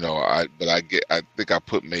 I think I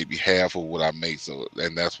put maybe half of what I make. So,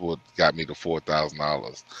 and that's what got me to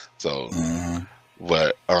 $4,000. So,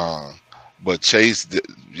 but Chase,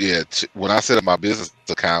 when I set up my business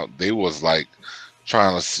account, they was like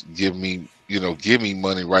trying to give me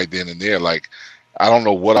money right then and there. Like, I don't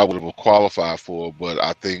know what I would have qualified for, but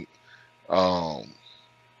I think,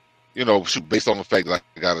 you know, based on the fact that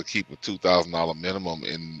I got to keep a $2,000 minimum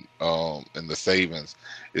in the savings,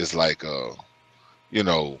 is like, you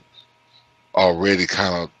know, already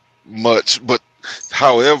kind of much. But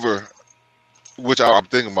however, which I'm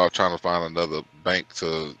thinking about trying to find another bank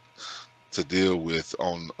to deal with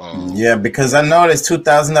on. Yeah, because I know it's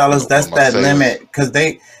 $2,000. That's my that savings. limit.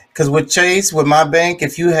 Because with Chase, with my bank,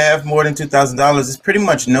 if you have more than $2,000, it's pretty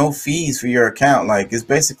much no fees for your account. Like it's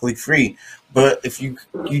basically free. But if you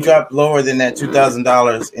drop lower than that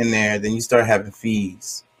 $2,000 in there, then you start having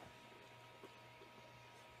fees.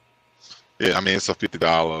 Yeah, I mean it's a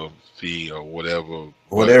 $50 fee or whatever.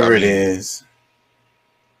 Whatever but, it is.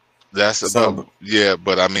 That's So- about, yeah,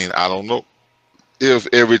 but I mean I don't know if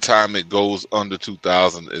every time it goes under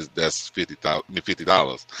 2,000 that's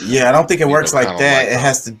 $50. Yeah, I don't think it You works know, like kinda that. like It a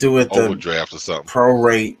has to do with the Overdraft or something.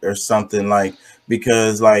 prorate or something, like,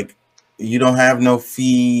 because like you don't have no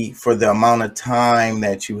fee for the amount of time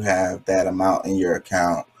that you have that amount in your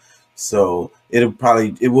account. So it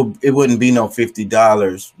wouldn't be no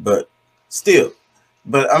 $50, but still.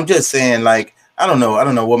 But I'm just saying, like, I don't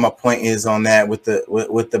know what my point is on that with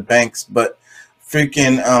the banks, but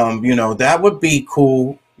freaking you know, that would be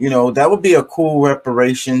cool. You know, that would be a cool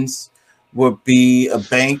reparations, would be a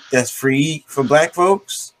bank that's free for black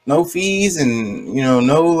folks, no fees, and you know,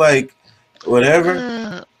 no like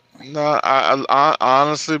whatever. No, I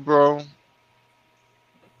honestly, bro,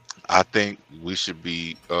 I think we should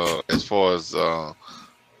be as far as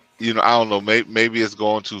you know, I don't know, maybe it's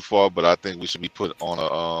going too far, but I think we should be put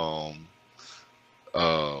on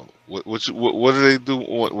a what do they do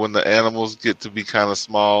when the animals get to be kind of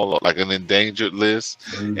small, like an endangered list?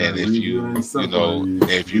 And if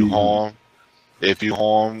if you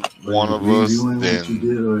harm one of us,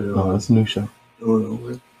 then Oh, it's a new show.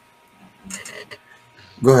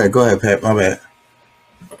 Go ahead, Pat. My bad.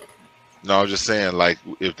 no, I'm just saying, like,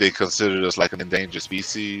 if they consider us like an endangered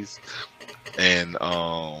species, and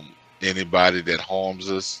anybody that harms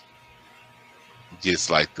us gets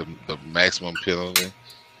like the maximum penalty.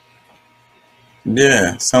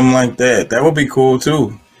 Yeah, something like that. That would be cool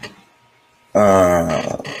too.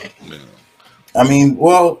 Yeah. I mean,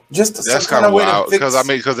 well, just That's some kind of way to wild, fix.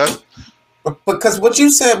 because that's Because what you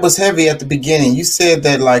said was heavy at the beginning. You said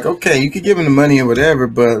that, like, okay, you could give them the money or whatever,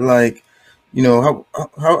 but like, you know,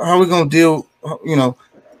 how are we gonna deal? You know,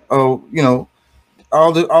 you know,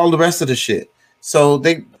 all the rest of the shit. So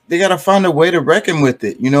they gotta find a way to reckon with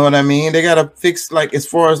it. You know what I mean? They gotta fix, like, as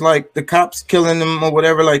far as like the cops killing them or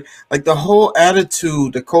whatever. Like the whole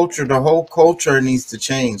attitude, the culture, the whole culture needs to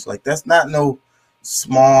change. Like that's not no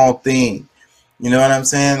small thing. You know what I'm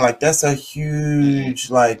saying? Like that's a huge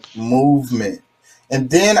like movement. And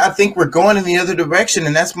then I think we're going in the other direction,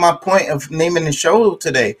 and that's my point of naming the show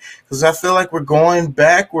today, because I feel like we're going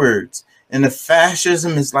backwards, and the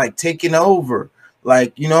fascism is like taking over.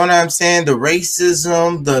 Like, you know what I'm saying? The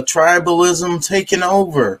racism, the tribalism taking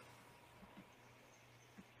over.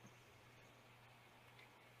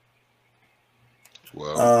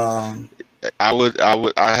 well.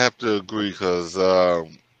 I have to agree, because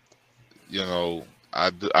you know, I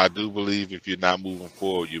do believe if you're not moving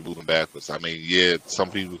forward, you're moving backwards. I mean, yeah, some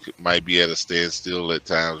people might be at a standstill at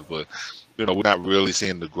times, but you know, we're not really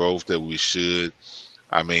seeing the growth that we should.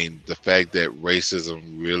 I mean, the fact that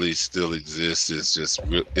racism really still exists is just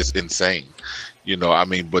it's insane. You know, I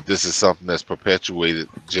mean, but this is something that's perpetuated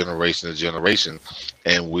generation to generation,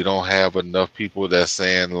 and we don't have enough people that's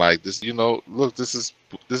saying like this. You know, look, this is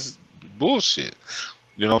bullshit.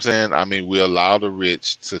 You know what I'm saying? I mean, we allow the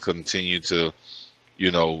rich to continue to,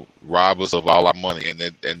 you know, rob us of all our money,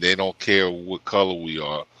 and they don't care what color we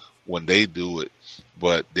are when they do it,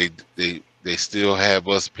 but they still have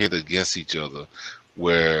us pit against each other,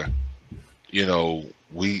 where, you know,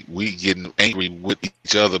 we getting angry with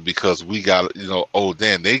each other because we got, you know, oh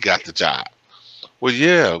damn, they got the job. Well,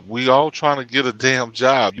 yeah, we all trying to get a damn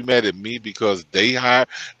job. You mad at me because they hired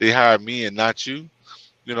me and not you?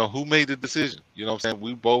 You know, who made the decision? You know what I'm saying?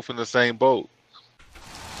 We both in the same boat.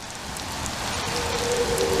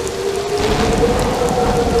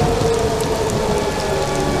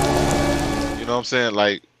 You know what I'm saying?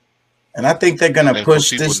 Like, And I think they're gonna and for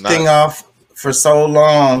push people this not, thing off for so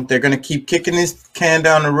long. They're gonna keep kicking this can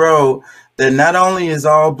down the road, that not only is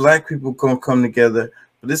all black people gonna come together,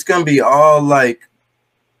 but it's gonna be all like,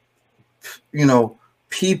 you know,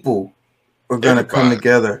 people are gonna come everybody.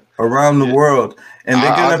 together around the Yeah, world, and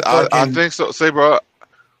they're gonna I fucking. think so. Say, bro.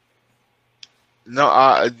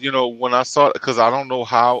 No, you know, when I saw it, because I don't know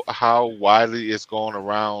how widely it's going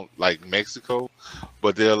around like Mexico,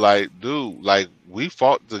 but they're like, dude, like we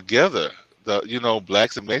fought together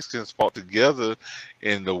blacks and Mexicans fought together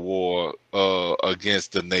in the war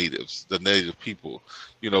against the natives, the native people.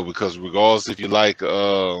 Because regardless if you like,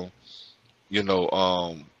 what's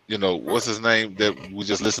his name that we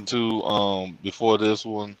just listened to before this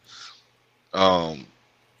one,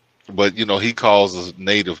 but he calls us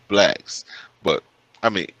native blacks. But I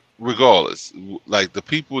mean, regardless, like the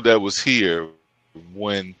people that was here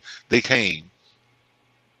when they came,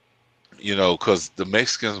 because the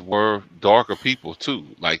Mexicans were darker people too.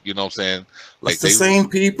 Like, what I'm saying? Like it's the same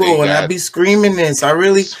people, and I be screaming this. I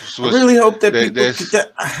really hope that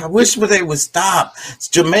I wish they would stop. It's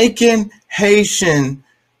Jamaican, Haitian,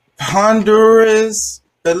 Honduras,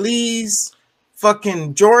 Belize,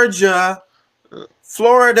 fucking Georgia,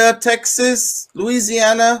 Florida, Texas,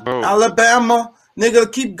 Louisiana, Alabama.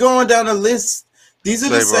 Nigga, keep going down the list. These are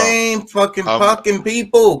the same fucking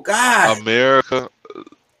people. God. America.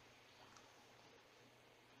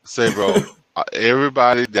 Say, bro,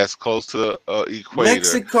 everybody that's close to the equator,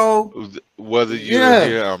 Mexico, whether you're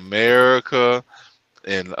here in America,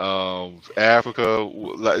 in Africa,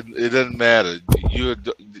 like, it doesn't matter.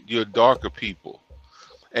 You're darker people,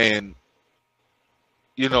 and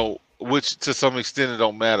which to some extent it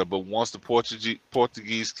don't matter. But once the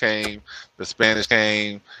Portuguese came, the Spanish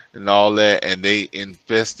came, and all that, and they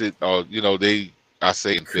infested, or I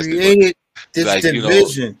say infested, created this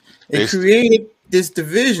division. It created this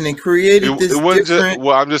division and created this different.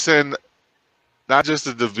 I'm just saying, not just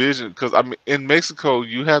the division, because I mean, in Mexico,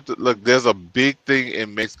 you have to look. There's a big thing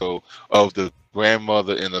in Mexico of the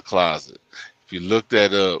grandmother in the closet. If you look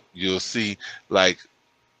that up, you'll see like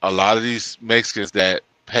a lot of these Mexicans that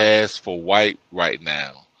pass for white right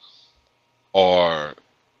now, are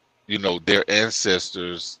their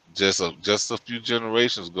ancestors just a few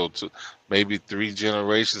generations ago, to maybe 3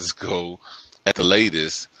 generations ago at the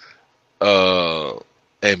latest.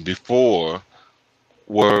 And before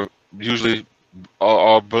were usually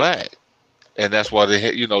are black, and that's why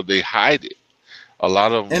they hide it. A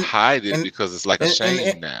lot of them hide it because it's like a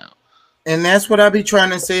shame now. And that's what I be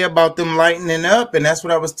trying to say about them lightening up, and that's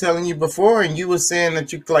what I was telling you before. And you were saying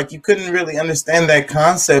that you couldn't really understand that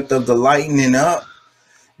concept of the lightening up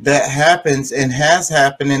that happens and has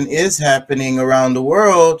happened and is happening around the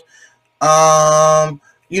world.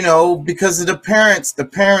 Because of the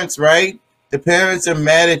parents, right? The parents are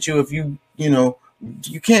mad at you if you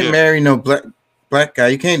can't marry no black guy.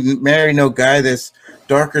 You can't marry no guy that's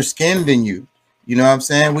darker skinned than you. You know what I'm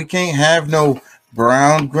saying? We can't have no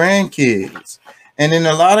brown grandkids. And in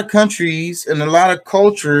a lot of countries and a lot of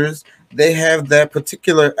cultures, they have that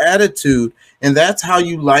particular attitude. And that's how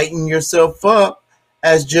you lighten yourself up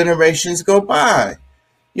as generations go by.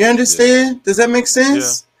 You understand? Yeah. Does that make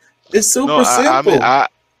sense? Yeah. It's super simple. I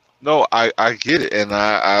get it, and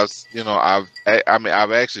I've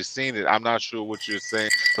actually seen it. I'm not sure what you're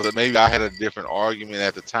saying, because maybe I had a different argument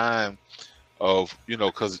at the time of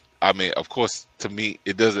because of course, to me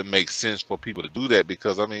it doesn't make sense for people to do that,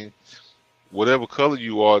 because whatever color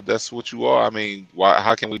you are, that's what you are. Why?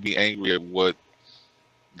 How can we be angry at what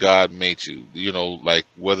God made you? Like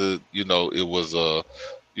whether it was a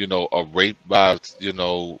rape by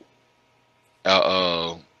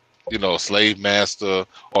a slave master,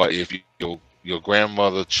 or if your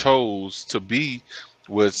grandmother chose to be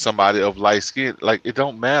with somebody of light skin, like it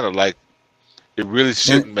don't matter. Like it really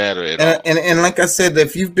shouldn't matter at all. And like I said,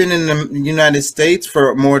 if you've been in the United States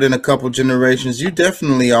for more than a couple generations, you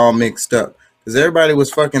definitely all mixed up, because everybody was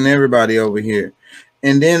fucking everybody over here.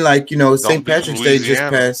 And then St. Patrick's Day just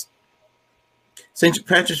passed. St.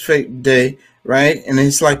 Patrick's Day, right? And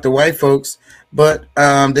it's like the white folks, but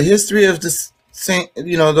the history of this.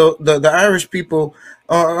 The Irish people,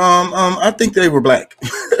 I think they were black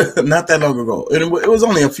not that long ago. It was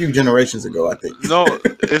only a few generations ago, I think. No,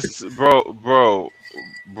 it's bro.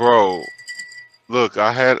 Look,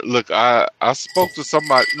 I spoke to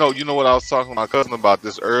somebody. No, you know what? I was talking to my cousin about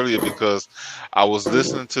this earlier, because I was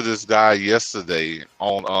listening to this guy yesterday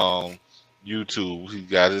on YouTube. He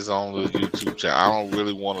got his own little YouTube channel. I don't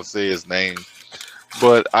really want to say his name,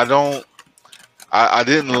 but I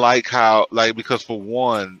didn't like how, because for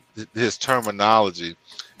one, his terminology,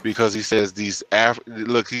 because he says these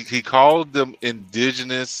he called them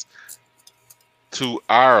indigenous to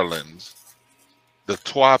Ireland, the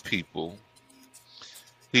Twa people.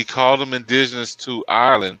 He called them indigenous to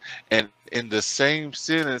Ireland, and in the same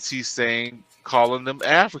sentence, he's calling them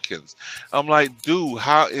Africans. I'm like, dude,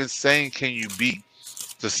 how insane can you be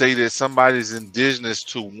to say that somebody's indigenous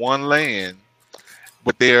to one land,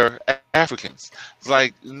 but they're Africans? It's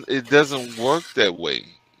like, it doesn't work that way.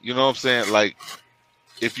 You know what I'm saying? Like,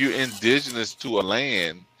 if you're indigenous to a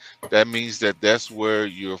land, that means that that's where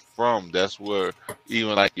you're from. That's where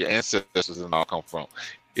even like your ancestors and all come from.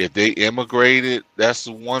 If they immigrated, that's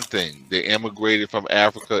the one thing. They immigrated from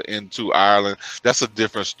Africa into Ireland. That's a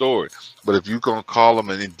different story. But if you're gonna call them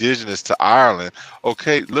an indigenous to Ireland,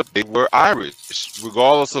 okay, look, they were Irish,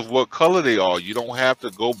 regardless of what color they are. You don't have to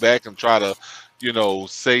go back and try to,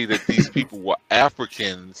 say that these people were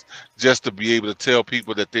Africans just to be able to tell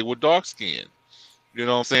people that they were dark skinned. You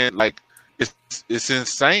know what I'm saying? Like it's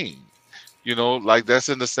insane. Like that's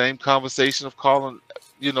in the same conversation of calling,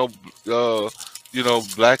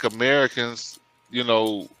 Black Americans,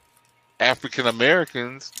 African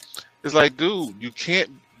Americans. It's like, dude, you can't,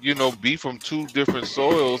 be from two different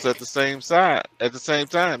soils at the same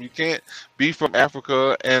time. You can't be from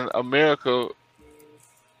Africa and America.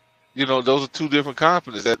 Those are two different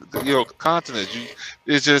continents. Continents.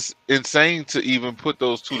 It's just insane to even put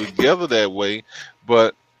those two together that way,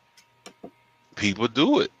 but people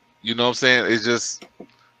do it. You know what I'm saying?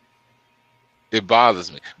 It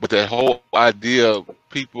bothers me. But that whole idea of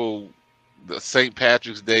people, the St.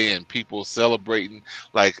 Patrick's Day and people celebrating,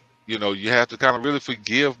 like, you have to kind of really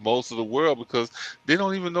forgive most of the world because they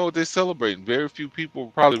don't even know what they're celebrating. Very few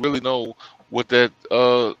people probably really know what that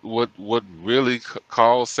what really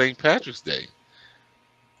calls St. Patrick's Day.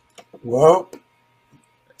 Well,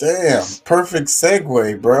 damn, perfect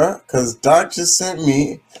segue, bruh. Because Doc just sent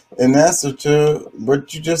me an answer to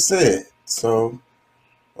what you just said. So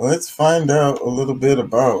let's find out a little bit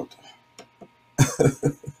about.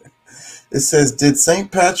 It says, did St.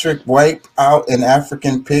 Patrick wipe out an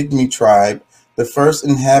African pygmy tribe, the first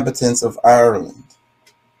inhabitants of Ireland?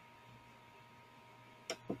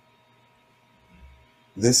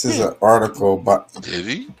 This is an article by. Did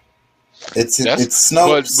he? It's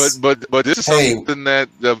Snopes. But this is something that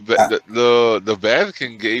the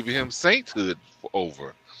Vatican gave him sainthood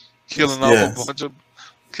over, killing off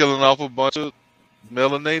a bunch of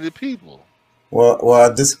melanated people.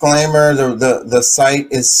 Well, disclaimer: the site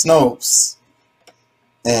is Snopes,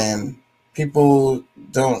 and people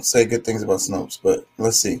don't say good things about Snopes. But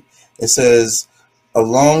let's see. It says a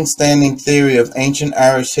long-standing theory of ancient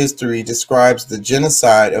Irish history describes the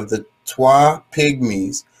genocide of the Twa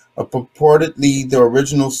Pygmies, a purportedly the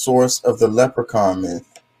original source of the leprechaun myth.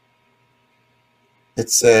 It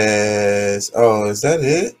says, "Oh, is that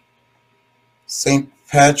it?" St.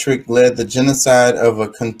 Patrick led the genocide of a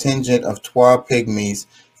contingent of Twa Pygmies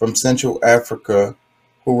from Central Africa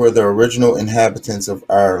who were the original inhabitants of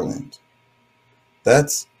Ireland.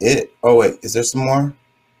 That's it. Oh, wait, is there some more?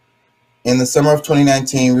 In the summer of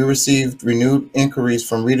 2019, we received renewed inquiries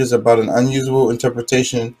from readers about an unusual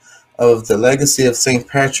interpretation of the legacy of St.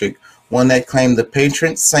 Patrick, one that claimed the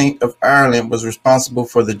patron saint of Ireland was responsible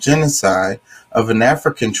for the genocide of an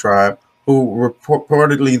African tribe who were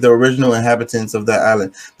purportedly the original inhabitants of that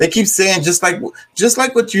island. They keep saying just like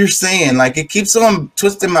what you're saying, like it keeps on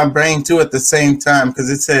twisting my brain too at the same time,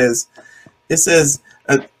 because it says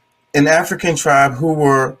an African tribe who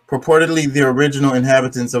were purportedly the original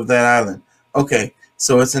inhabitants of that island. Okay,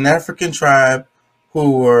 so it's an African tribe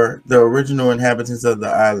who were the original inhabitants of the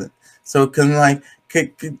island. So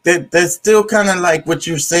that's still kind of like what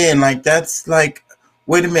you're saying. Like that's like,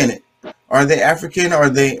 wait a minute, are they African? Are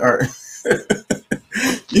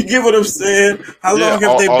you get what I'm saying? How long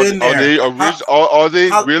have they been there? Are they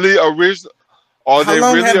really original? Are they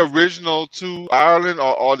really original to Ireland,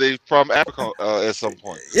 or are they from Africa at some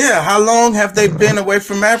point? Yeah, how long have they been away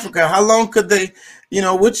from Africa? How long could they,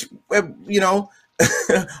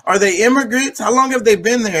 are they immigrants? How long have they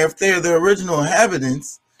been there if they're the original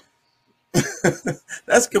inhabitants?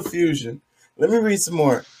 That's confusion. Let me read some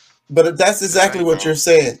more. But that's exactly what you're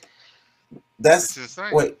saying.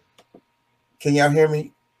 Wait, can y'all hear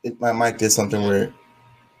me? My mic did something weird.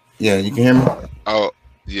 Yeah, you can hear me? Oh,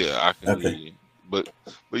 yeah, I can hear you. But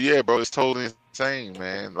yeah, bro, it's totally insane,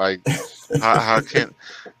 man. Like, how can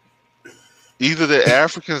either the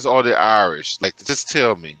Africans or the Irish? Like, just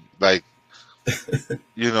tell me, like,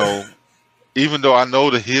 even though I know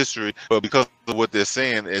the history, but because of what they're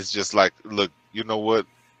saying, it's just like, look, you know what?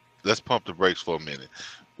 Let's pump the brakes for a minute.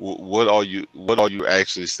 What are you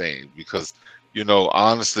actually saying? Because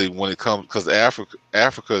honestly, when it comes, because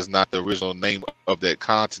Africa is not the original name of that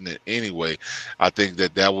continent anyway. I think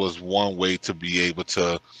that was one way to be able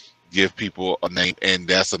to give people a name, and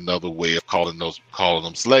that's another way of calling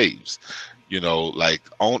them slaves. Like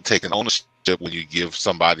taking ownership when you give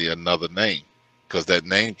somebody another name, because that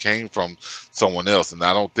name came from someone else, and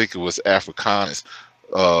I don't think it was Afrikaans.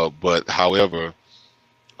 But however,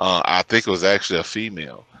 I think it was actually a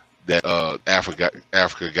female that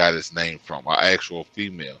Africa got its name from, an actual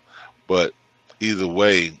female. But either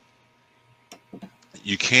way,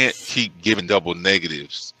 you can't keep giving double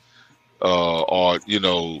negatives, or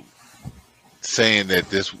saying that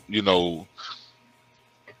this,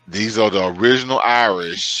 these are the original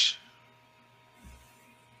Irish,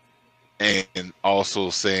 and also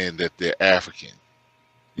saying that they're African.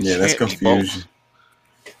 Yeah, that's confusion.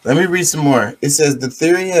 Let me read some more. It says the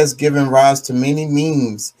theory has given rise to many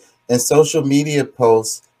memes and social media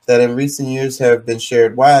posts that in recent years have been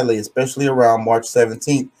shared widely, especially around March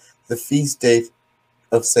 17th, the feast day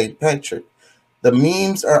of St. Patrick. The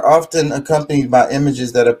memes are often accompanied by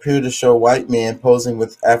images that appear to show white men posing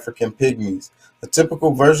with African pygmies. A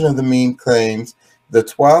typical version of the meme claims the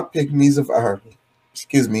Twa Pygmies of Ireland,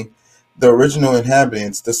 the original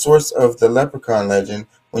inhabitants, the source of the leprechaun legend,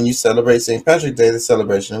 when you celebrate St. Patrick's Day, the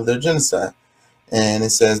celebration of their genocide. And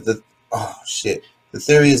it says that, the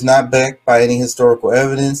theory is not backed by any historical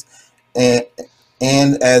evidence, and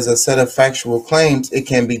as a set of factual claims, it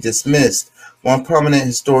can be dismissed. One prominent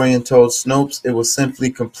historian told Snopes it was simply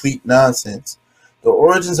complete nonsense. The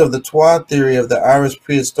origins of the Twa theory of the Irish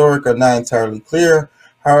prehistoric are not entirely clear.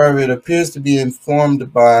 However, it appears to be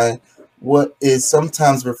informed by what is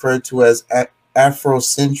sometimes referred to as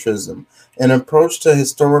Afrocentrism, an approach to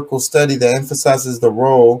historical study that emphasizes the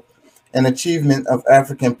role and achievement of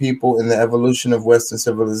African people in the evolution of Western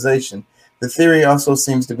civilization. The theory also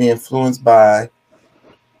seems to be influenced by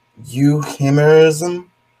euhemerism.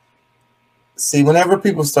 See, whenever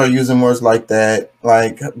people start using words like that,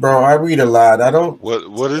 like, bro, I read a lot. I don't.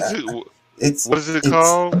 What is it? What is it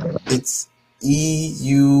called? It's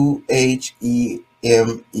euhemerism.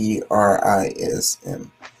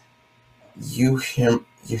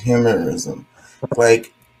 Euhemerism.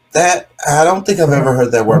 Like that. I don't think I've ever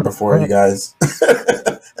heard that word before, you guys.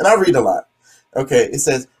 And I read a lot. Okay, it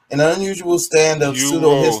says an unusual stand of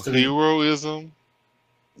pseudo history. Heroism.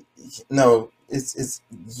 No, it's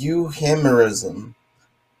euhemerism.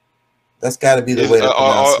 That's got to be the way to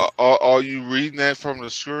pronounce it. Are you reading that from the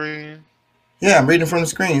screen? Yeah, I'm reading from the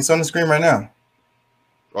screen. It's on the screen right now.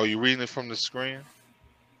 Are you reading it from the screen?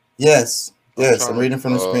 Yes, I'm reading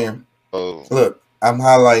from the screen. Look, I'm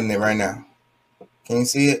highlighting it right now. Can you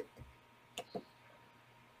see it?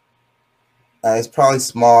 It's probably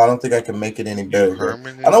small. I don't think I can make it any better.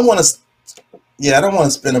 I don't want to. Yeah, I don't want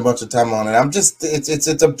to spend a bunch of time on it. I'm just, it's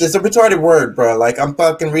a retarded word, bro. Like, I'm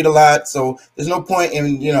fucking read a lot, so there's no point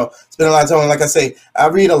in, spending a lot of time on it. Like I say, I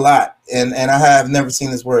read a lot, and I have never seen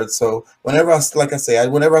this word. So whenever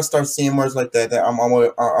whenever I start seeing words like that, I'm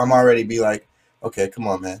already be like, okay, come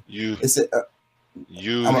on, man.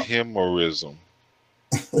 Euhemerism.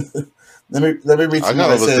 Let me read. I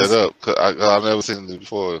gotta look that up because I've never seen it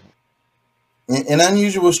before. An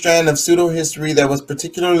unusual strand of pseudo-history that was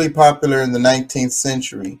particularly popular in the 19th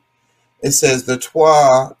century. It says the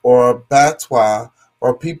Twa or Batwa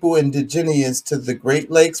are people indigenous to the Great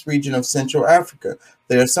Lakes region of Central Africa.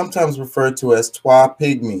 They are sometimes referred to as Twa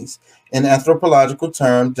Pygmies, an anthropological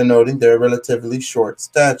term denoting their relatively short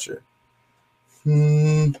stature.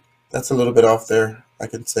 That's a little bit off there, I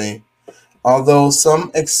can say. Although some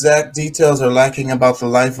exact details are lacking about the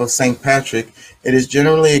life of St. Patrick, it is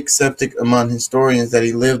generally accepted among historians that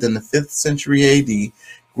he lived in the 5th century AD,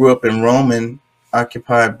 grew up in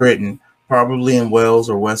Roman-occupied Britain, probably in Wales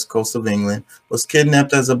or west coast of England, was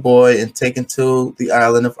kidnapped as a boy and taken to the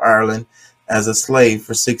island of Ireland as a slave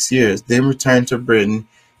for 6 years, then returned to Britain.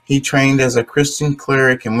 He trained as a Christian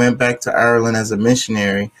cleric and went back to Ireland as a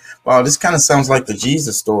missionary. Wow, this kind of sounds like the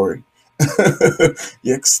Jesus story.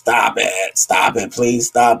 Stop it, please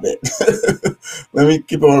stop it. Let me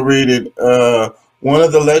keep on reading. One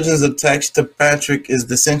of the legends attached to Patrick is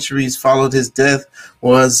the centuries followed his death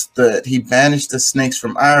was that he banished the snakes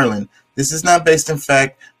from Ireland. This is not based in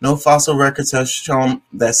fact. No fossil records have shown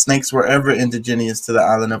that snakes were ever indigenous to the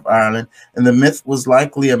island of Ireland, and the myth was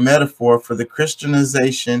likely a metaphor for the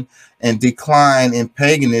Christianization and decline in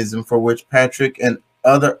paganism for which Patrick and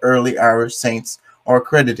other early Irish saints are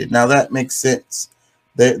credited. Now that makes sense.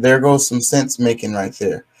 There goes some sense making right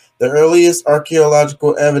there. The earliest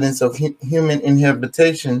archaeological evidence of human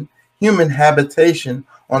habitation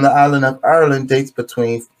on the island of Ireland dates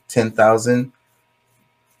between 10,000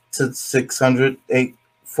 to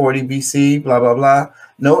 640 BC, blah, blah, blah.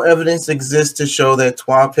 No evidence exists to show that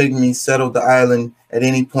Twa Pygmies settled the island at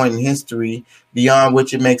any point in history, beyond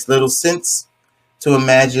which it makes little sense to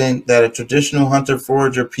imagine that a traditional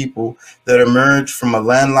hunter-forager people that emerged from a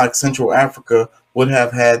landlocked Central Africa would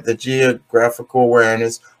have had the geographical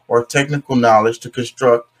awareness or technical knowledge to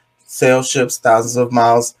construct sail ships thousands of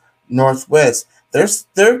miles northwest.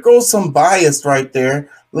 There goes some bias right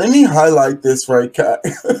there. Let me highlight this right, Kai.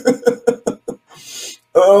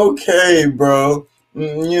 Okay, bro.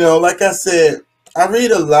 Like I said, I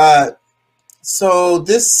read a lot. So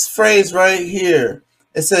this phrase right here,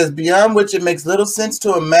 it says, beyond which it makes little sense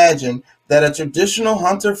to imagine that a traditional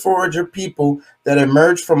hunter-forager people that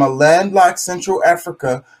emerged from a landlocked Central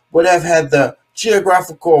Africa would have had the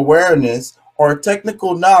geographical awareness or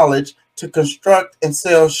technical knowledge to construct and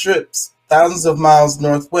sail ships thousands of miles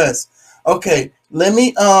northwest. Okay, let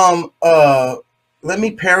me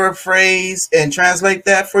paraphrase and translate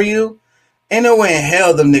that for you. Ain't no way in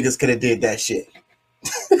hell them niggas could have did that shit.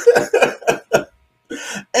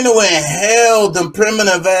 Ain't no way in hell them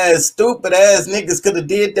primitive ass, stupid ass niggas could have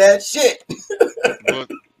did that shit.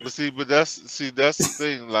 but that's the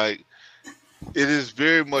thing. Like, it is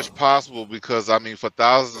very much possible because I mean, for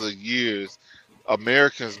thousands of years,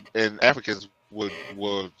 Americans and Africans were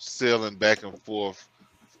sailing back and forth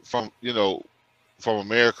from from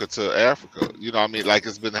America to Africa. You know, what I mean, like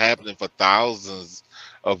it's been happening for thousands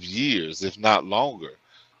of years, if not longer.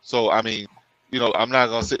 So I mean, I'm not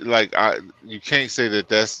gonna say like you can't say that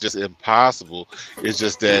that's just impossible. It's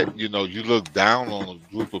just that you look down on a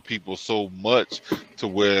group of people so much to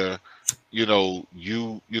where you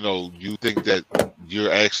think that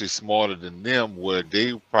you're actually smarter than them, where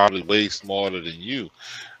they probably way smarter than you.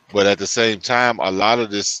 But at the same time, a lot of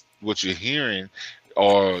this, what you're hearing,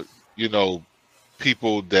 are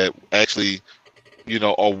people that actually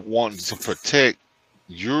are wanting to protect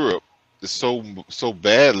Europe so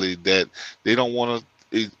badly that they don't want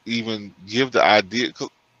to even give the idea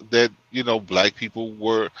that black people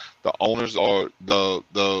were the owners, or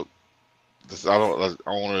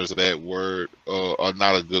owner is a bad word, or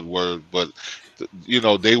not a good word, but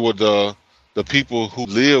they were the people who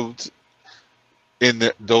lived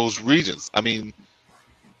in those regions. I mean,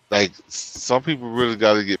 like, some people really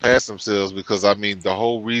got to get past themselves, because I mean, the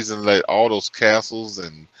whole reason, like, all those castles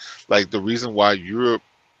and like the reason why Europe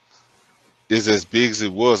is as big as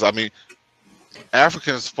it was. I mean,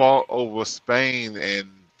 Africans fought over Spain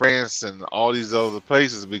and France and all these other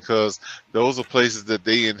places because those are places that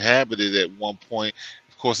they inhabited at one point.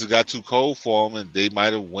 Of course, it got too cold for them, and they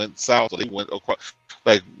might have went south, or they went across.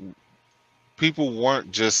 Like, people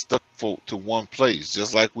weren't just stuck to one place.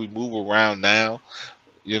 Just like we move around now,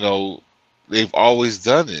 they've always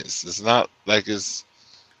done this. It's not like it's.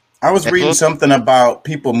 I was reading something about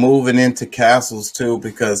people moving into castles too,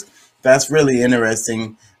 because that's really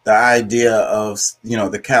interesting. The idea of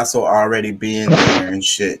the castle already being there and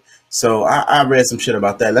shit. So I read some shit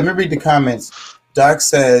about that. Let me read the comments. Doc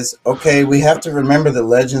says, okay, we have to remember the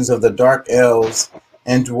legends of the dark elves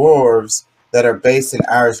and dwarves that are based in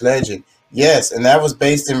Irish legend. Yes, and that was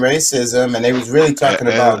based in racism, and they was really talking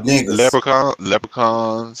about niggas.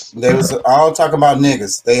 Leprechauns. They was all talking about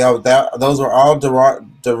niggas. Those were all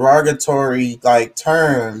derogatory like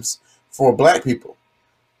terms for black people.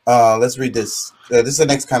 Let's read this. This is the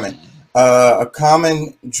next comment. A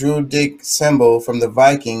common Druidic symbol from the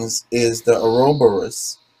Vikings is the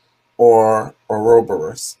Ouroboros, or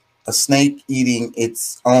Ouroboros, a snake eating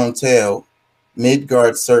its own tail.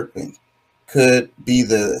 Midgard serpent could be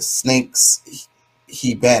the snakes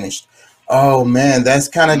he banished. Oh man, that's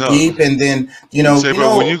kind of deep. And then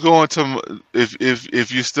but when you go into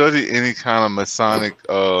if you study any kind of Masonic,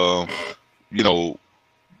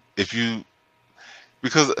 if you.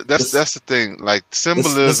 Because that's the thing, like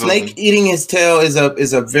symbolism. The snake eating his tail is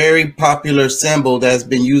a very popular symbol that's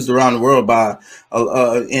been used around the world by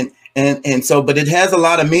and so, but it has a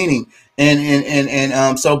lot of meaning, but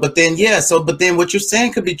then what you're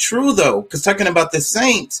saying could be true though, because talking about the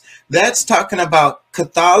saints, that's talking about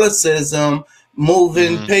Catholicism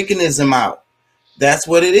moving paganism out. That's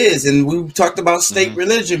what it is, and we talked about state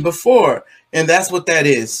religion before, and that's what that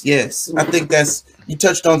is. Yes, I think you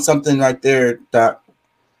touched on something right there, Doc.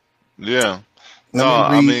 Yeah.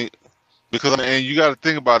 I mean, because and you got to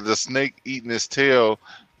think about it, the snake eating its tail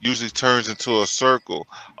usually turns into a circle.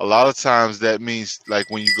 A lot of times that means, like,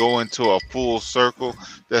 when you go into a full circle,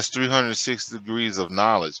 that's 360 degrees of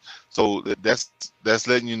knowledge. So that's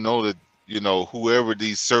letting you know that whoever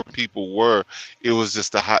these certain people were, it was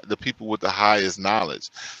just the people with the highest knowledge.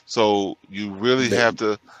 So you really have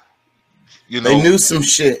to, they knew some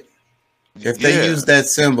shit if they used that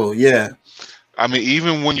symbol. Yeah. I mean,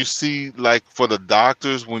 even when you see, like, for the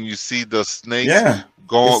doctors, when you see the snakes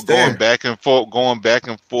going back and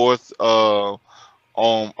forth around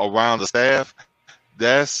the staff,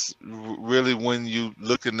 that's really when you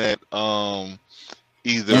looking at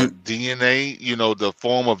either DNA, the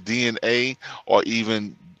form of DNA, or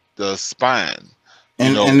even the spine.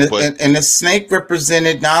 And the snake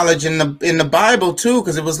represented knowledge in the Bible too,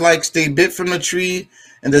 because it was like they bit from the tree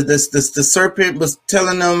and the serpent was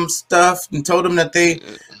telling them stuff and told them that they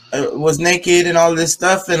was naked and all this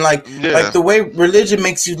stuff, and like the way religion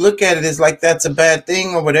makes you look at it is like that's a bad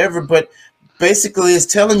thing or whatever, but basically it's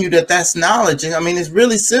telling you that that's knowledge. And I mean, it's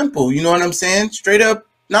really simple, you know what I'm saying? Straight up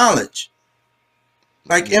knowledge,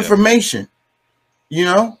 like information, you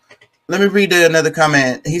know. Let me read another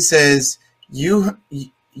comment. He says, euhemerism,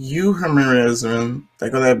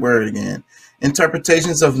 think of that word again,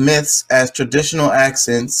 interpretations of myths as traditional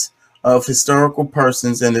accents of historical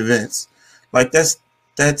persons and events. Like that's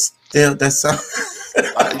you know,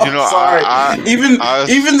 sorry. Even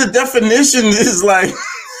the definition is like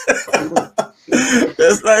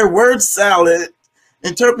that's like word salad.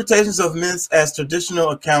 Interpretations of myths as traditional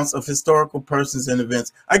accounts of historical persons and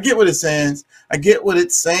events. I get what it's saying. I get what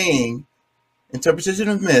it's saying. Interpretation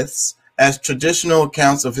of myths as traditional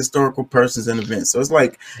accounts of historical persons and events. So it's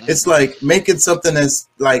like making something that's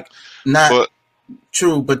like not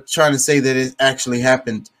true, but trying to say that it actually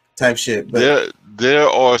happened type shit. But there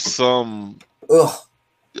are some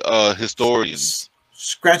historians.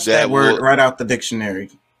 Scratch that word right out the dictionary.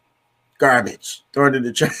 Garbage. Throw it in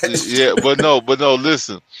the trash. Yeah, but no,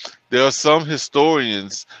 listen. There are some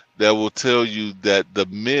historians that will tell you that the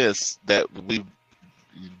myths that we've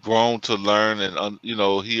grown to learn and you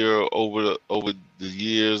know, hear over the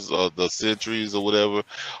years or the centuries or whatever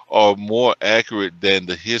are more accurate than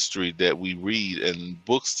the history that we read in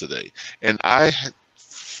books today. And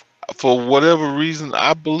for whatever reason,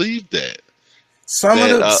 I believe that. Some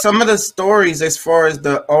of the stories, as far as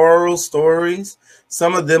the oral stories,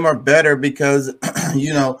 some of them are better because,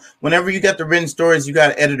 you know, whenever you got the written stories, you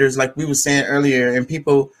got editors, like we were saying earlier, and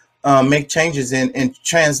people make changes in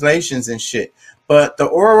translations and shit. But the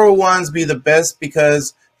oral ones be the best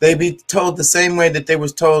because they be told the same way that they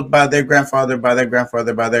was told by their grandfather, by their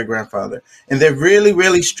grandfather, by their grandfather. And they're really,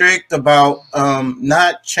 really strict about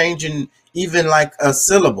not changing even like a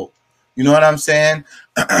syllable. You know what I'm saying?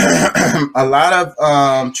 A lot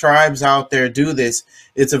of tribes out there do this.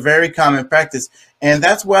 It's a very common practice. And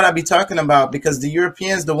that's what I be talking about, because the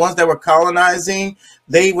Europeans, the ones that were colonizing,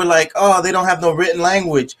 they were like, oh, they don't have no written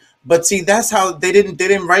language. But see, that's how they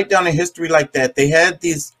didn't write down a history like that. They had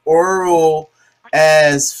these oral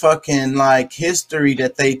as fucking like history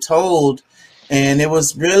that they told, and it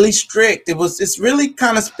was really strict. It's really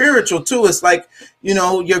kind of spiritual too. It's like, you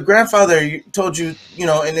know, your grandfather told you, you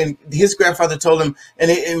know, and then his grandfather told him,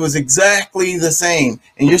 and it was exactly the same.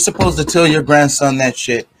 And you're supposed to tell your grandson that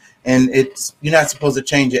shit, and you're not supposed to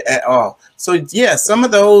change it at all. So yeah, some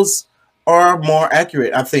of those are more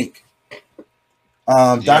accurate, I think.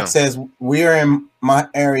 Doc says, we are in my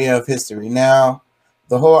area of history. Now,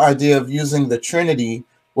 the whole idea of using the Trinity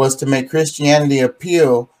was to make Christianity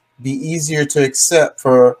appeal be easier to accept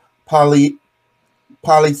for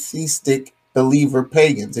polytheistic believer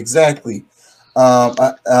pagans. Exactly.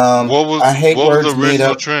 I hate words made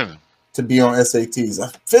up Trinity to be on SATs. I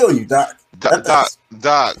feel you, Doc.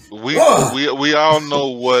 Doc, we all know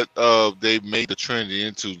what they made the Trinity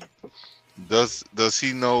into. Does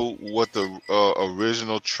he know what the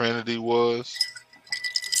original Trinity was?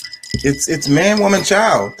 It's man, woman,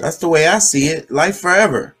 child. That's the way I see it. Life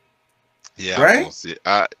forever. Yeah, right. I don't see it.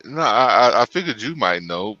 I figured you might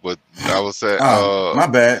know, but I was saying. My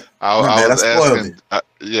bad. I was asking. I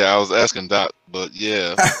was asking Doc, but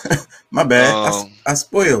yeah. My bad. I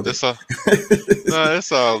spoiled it. No,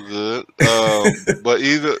 it's all good. But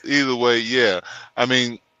either way, yeah. I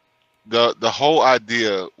mean, the whole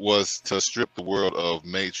idea was to strip the world of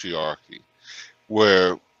matriarchy,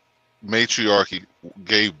 where matriarchy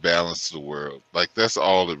gave balance to the world. Like, that's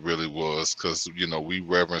all it really was, because, you know, we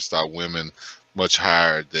reverenced our women much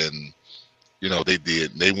higher than, you know, they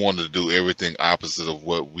did. They wanted to do everything opposite of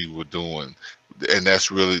what we were doing, and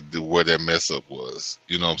that's really where their mess up was.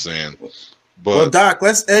 You know what I'm saying? But, well, Doc,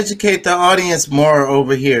 let's educate the audience more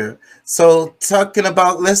over here. So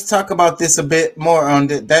let's talk about this a bit more on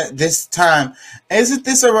this time. Isn't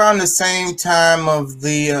this around the same time of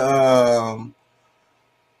the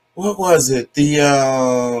what was it?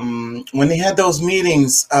 When they had those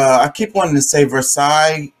meetings, I keep wanting to say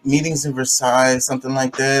Versailles, meetings in Versailles, something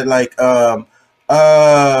like that. Like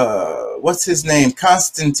what's his name?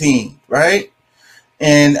 Constantine, right?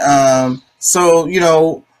 And so, you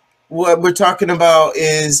know, what we're talking about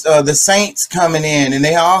is the saints coming in, and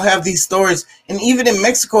they all have these stories. And even in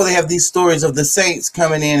Mexico, they have these stories of the saints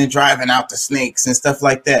coming in and driving out the snakes and stuff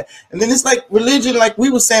like that. And then it's like religion, like we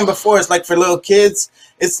were saying before, it's like for little kids.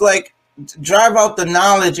 It's like drive out the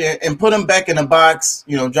knowledge and put them back in a box,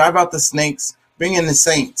 you know, drive out the snakes, bring in the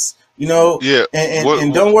saints. you know. Yeah.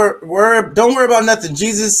 And don't worry about nothing.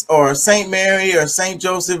 Jesus or Saint Mary or Saint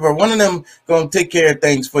Joseph or one of them gonna take care of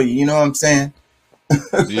things for you. You know what I'm saying?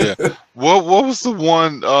 Yeah. What was the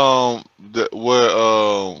one where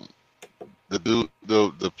the dude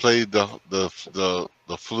the played the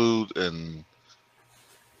flute, and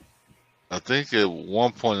I think at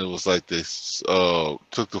one point it was like they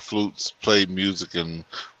took the flutes, played music, and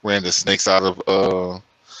ran the snakes out of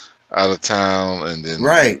town, and then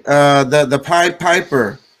Right. The Pied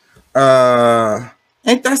Piper.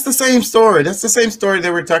 Ain't that's the same story? That's the same story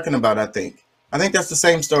they were talking about. I think that's the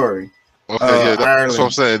same story. okay, yeah, that's what I'm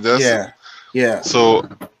Ireland. saying. That's Yeah.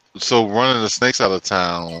 so running the snakes out of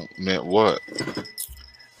town meant what?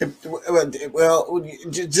 Well,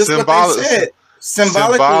 just what Symbolic, they said.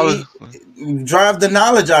 Symbolically, drive the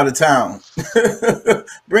knowledge out of town.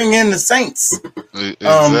 Bring in the saints.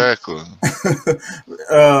 Exactly.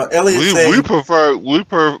 Elliot say, we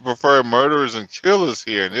prefer murderers and killers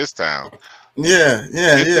here in this town. Yeah.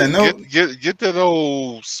 Get that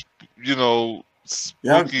old,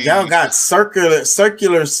 spooky. Y'all got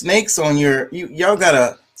circular snakes on your. Y'all got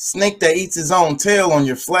a snake that eats his own tail on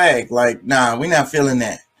your flag. Like, nah, we're not feeling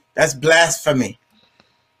that. That's blasphemy.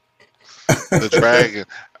 The dragon.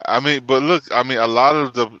 I mean, but look, I mean, a lot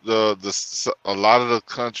of the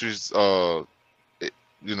countries, I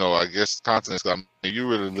guess continents. I mean, you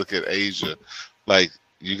really look at Asia, like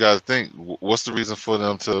you got to think, what's the reason for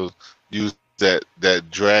them to use that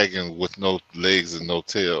dragon with no legs and no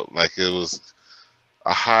tail? Like it was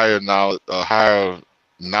a higher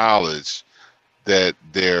knowledge that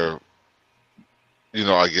they're,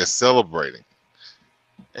 I guess celebrating,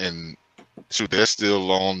 and shoot, they're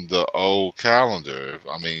still on the old calendar.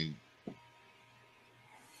 I mean,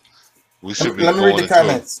 we should be. Let me read the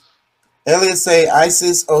comments. Elliot say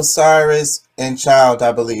Isis, Osiris, and Child.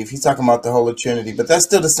 I believe he's talking about the Holy Trinity, but that's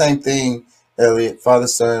still the same thing. Elliot, Father,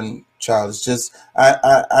 Son, Child. It's just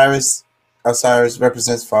Osiris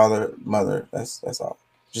represents Father, Mother. That's all.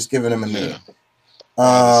 Just giving him a name.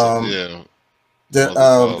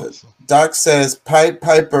 Doc says Pied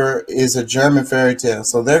Piper is a German fairy tale.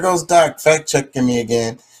 So there goes Doc fact checking me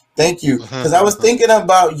again. Thank you. Because I was thinking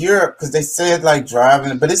about Europe because they said like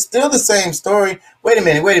driving, but it's still the same story. Wait a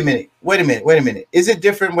minute. Is it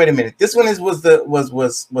different? Wait a minute. This one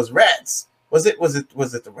was rats. Was it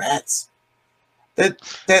the rats? The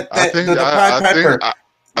Pied Piper.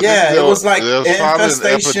 It was like an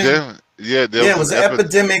infestation. It was an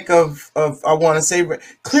epidemic of I want to say.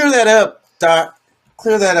 Clear that up, Doc.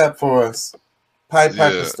 Clear that up for us. Pied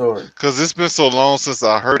Piper story. Because it's been so long since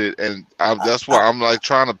I heard it, and that's why I'm like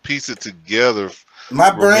trying to piece it together. My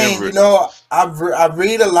brain, I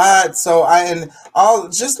read a lot, so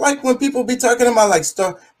just like when people be talking about like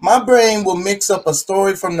stuff, my brain will mix up a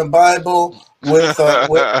story from the Bible with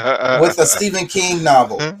a Stephen King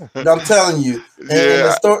novel. I'm telling you,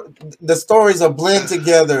 and the stories are blend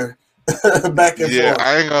together. Back and forth.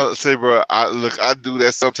 I ain't gonna say, bro. I do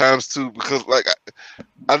that sometimes too because, like,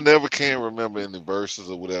 I never can remember any verses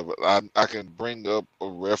or whatever. I can bring up a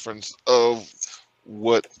reference of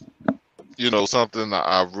what something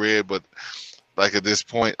I've read, but like at this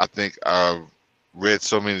point, I think I've read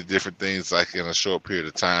so many different things like in a short period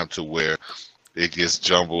of time to where it gets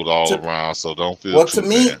jumbled all around. So don't feel. Well, to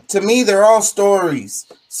me, they're all stories.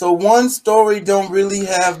 So one story don't really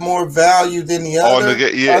have more value than the other.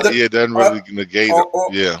 It doesn't really negate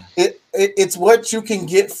it. It's what you can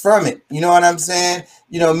get from it. You know what I'm saying?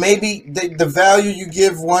 Maybe the value you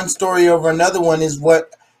give one story over another one is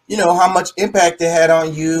what, how much impact it had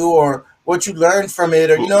on you or what you learned from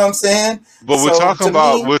it, or you know what I'm saying? But we're talking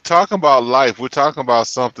about life. We're talking about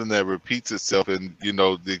something that repeats itself, and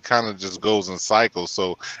it kind of just goes in cycles.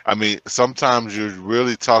 So I mean, sometimes you're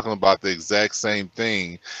really talking about the exact same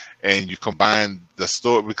thing, and you combine the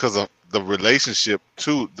story because of the relationship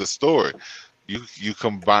to the story. You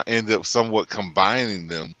end up somewhat combining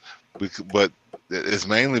them, but it's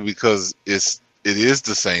mainly because it is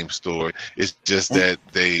the same story. It's just that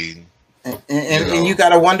they. And you got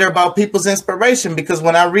to wonder about people's inspiration, because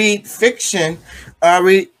when I read fiction, I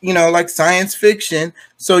read, like science fiction.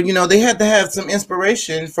 So, they had to have some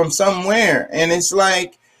inspiration from somewhere. And it's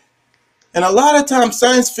like, and a lot of times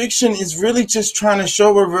science fiction is really just trying to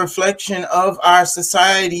show a reflection of our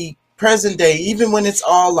society present day, even when it's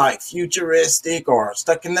all like futuristic or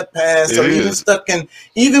stuck in the past, or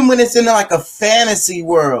even when it's in like a fantasy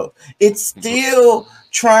world, it's still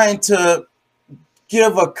trying to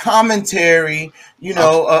give a commentary,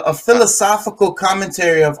 a philosophical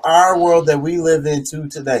commentary of our world that we live into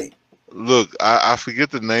today. Look, I forget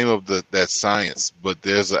the name of that science, but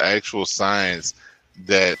there's an actual science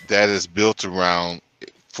that is built around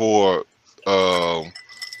for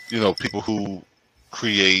people who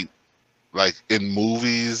create like in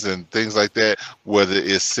movies and things like that, whether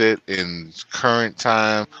it's set in current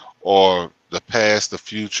time or the past, the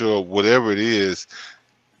future, or whatever it is,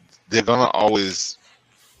 they're gonna always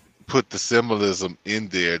put the symbolism in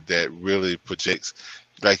there that really projects.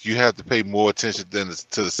 Like you have to pay more attention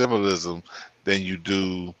to the symbolism than you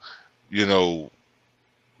do,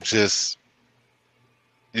 just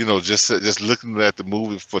just looking at the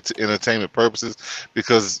movie for entertainment purposes.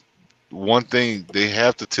 Because one thing, they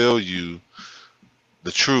have to tell you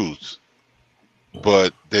the truth,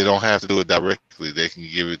 but they don't have to do it directly. They can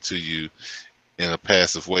give it to you in a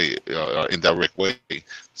passive way, indirect way.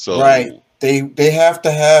 So Right. They have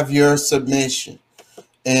to have your submission.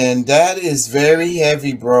 And that is very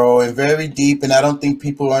heavy, bro, and very deep. And I don't think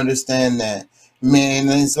people understand that. Man,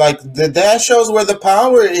 it's like that shows where the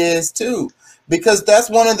power is too. Because that's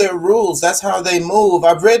one of their rules. That's how they move.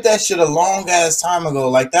 I've read that shit a long ass time ago.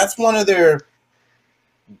 Like that's one of their,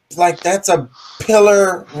 like that's a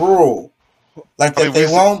pillar rule. Like that they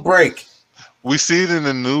won't break. we see it in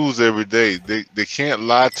the news every day. They can't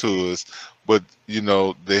lie to us, but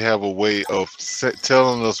they have a way of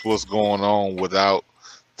telling us what's going on without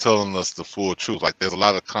telling us the full truth. Like there's a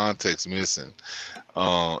lot of context missing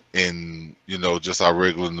in just our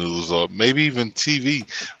regular news or maybe even TV.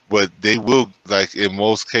 But they will, like in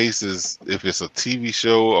most cases, if it's a TV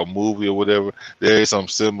show or movie or whatever, there is some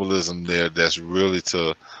symbolism there that's really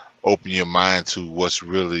to open your mind to what's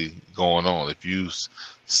really going on. If you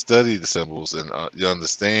study the symbols and you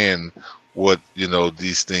understand what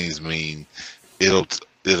these things mean, it'll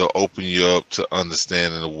open you up to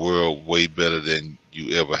understanding the world way better than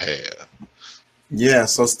you ever have. Yeah,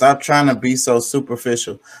 so stop trying to be so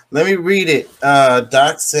superficial. Let me read it.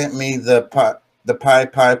 Doc sent me the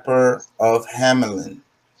Pied Piper of Hamelin.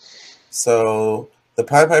 So the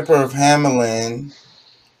Pied Piper of Hamelin,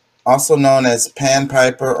 also known as Pan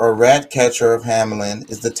Piper or Rat Catcher of Hamelin,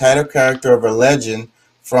 is the title character of a legend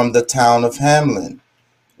from the town of Hamelin,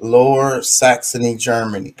 Lower Saxony,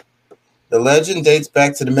 Germany. The legend dates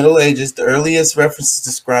back to the Middle Ages. The earliest references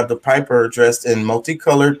describe the piper dressed in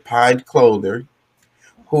multicolored pied clothing,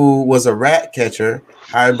 who was a rat catcher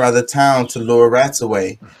hired by the town to lure rats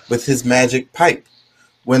away with his magic pipe.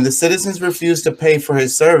 When the citizens refuse to pay for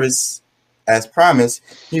his service, as promised,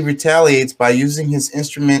 he retaliates by using his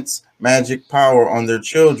instrument's magic power on their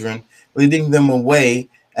children, leading them away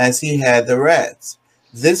as he had the rats.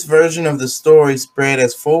 This version of the story spread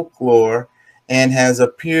as folklore and has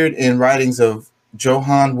appeared in writings of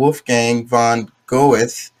Johann Wolfgang von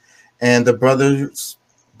Goethe and the Brothers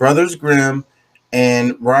Grimm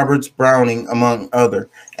and Robert Browning, among other.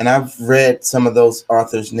 And I've read some of those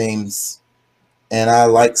authors' names, and I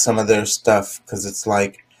like some of their stuff because it's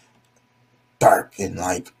like dark and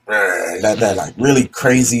like that like really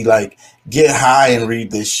crazy, like get high and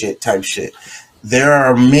read this shit type shit. There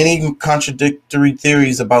are many contradictory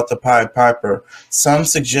theories about the Pied Piper. Some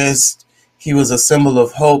suggest he was a symbol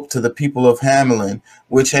of hope to the people of Hamelin,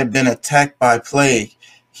 which had been attacked by plague.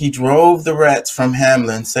 He drove the rats from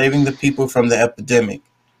Hamelin, saving the people from the epidemic.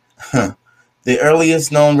 The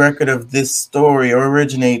earliest known record of this story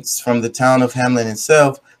originates from the town of Hamelin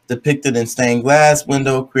itself, depicted in stained glass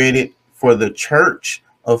window created for the church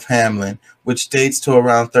of Hamelin, which dates to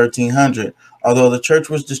around 1300. Although the church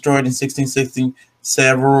was destroyed in 1660,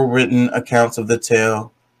 several written accounts of the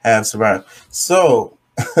tale have survived. So,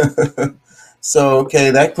 okay,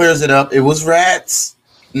 that clears it up. It was rats,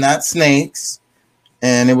 not snakes.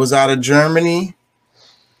 And it was out of Germany,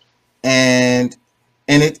 and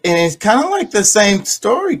it's kind of like the same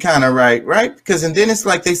story, kind of right? Because and then it's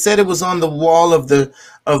like they said it was on the wall of the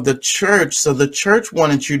church, so the church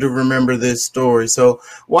wanted you to remember this story. So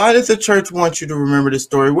why did the church want you to remember this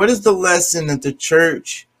story? What is the lesson that the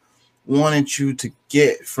church wanted you to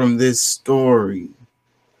get from this story?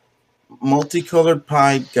 Multicolored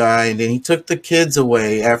pied guy, and then he took the kids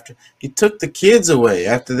away after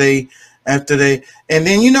they. And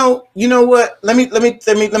then you know what? Let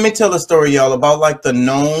me tell a story, y'all, about like the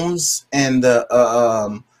gnomes and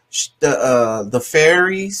the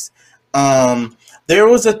fairies. There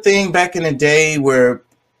was a thing back in the day where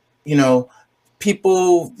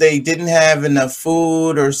people, they didn't have enough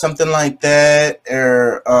food or something like that,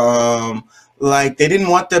 or like they didn't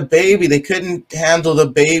want the baby, they couldn't handle the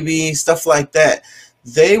baby, stuff like that.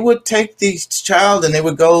 They would take this child and they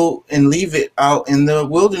would go and leave it out in the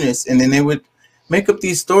wilderness, and then they would make up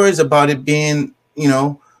these stories about it being,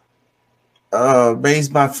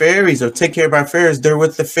 raised by fairies or take care of by fairies. They're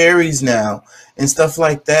with the fairies now and stuff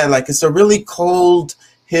like that. Like it's a really cold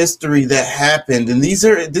history that happened, and this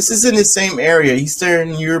is in the same area,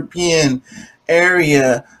 Eastern European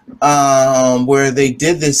area, where they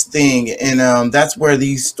did this thing, and that's where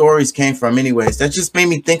these stories came from. Anyways, that just made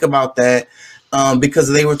me think about that, because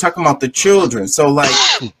they were talking about the children. So like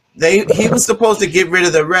he was supposed to get rid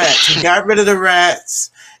of the rats. He got rid of the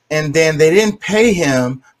rats, and then they didn't pay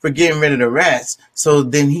him for getting rid of the rats. So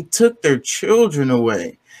then he took their children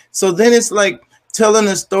away. So then it's like telling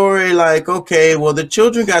a story like, okay, well, the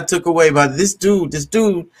children got took away by this dude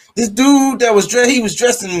that was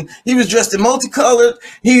dressed in multicolored.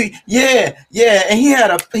 And he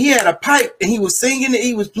had a pipe, and he was singing it.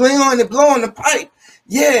 He was playing on it, blowing the pipe.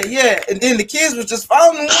 Yeah. And then the kids was just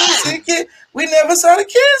following him. We never saw the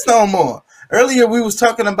kids no more. Earlier, we was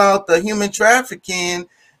talking about the human trafficking,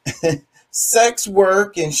 sex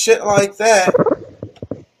work, and shit like that.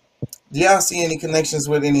 Do y'all see any connections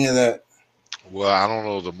with any of that? Well, I don't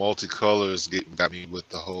know. The multicolors got me with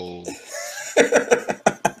the whole.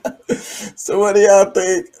 So what do y'all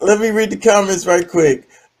think? Let me read the comments right quick.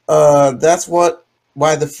 That's why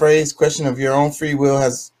the phrase "question of your own free will"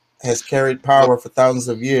 has carried power for thousands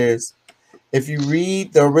of years. If you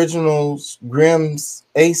read the originals, Grimm's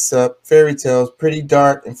Aesop fairy tales, pretty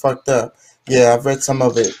dark and fucked up. Yeah, I've read some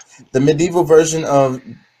of it. The medieval version of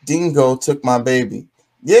Dingo took my baby.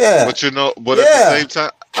 Yeah, But at the same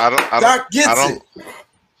time, Doc gets it.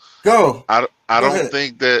 Go. I Go don't ahead.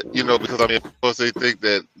 think that, because of course they think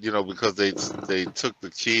that, because they took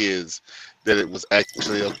the kids, that it was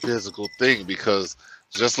actually a physical thing, because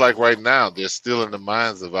just like right now, they're still in the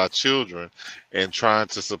minds of our children and trying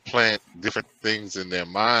to supplant different things in their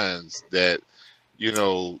minds that,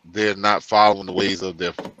 they're not following the ways of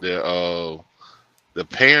their the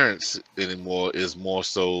parents anymore, is more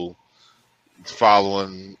so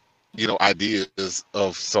following, ideas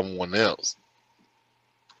of someone else.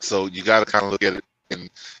 So you got to kind of look at it in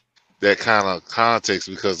that kind of context,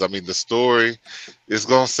 because the story is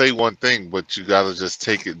going to say one thing, but you got to just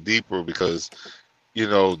take it deeper, because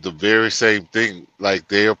the very same thing, like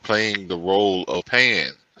they're playing the role of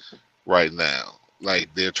Pan right now.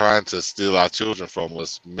 Like they're trying to steal our children from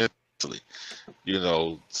us mentally,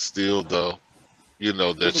 steal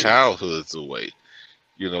their childhoods away,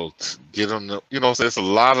 get them so it's a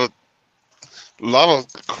lot of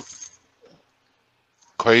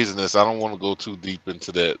craziness. I don't want to go too deep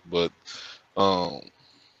into that, but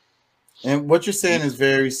And what you're saying is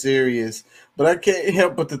very serious, but I can't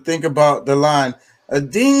help but to think about the line, "A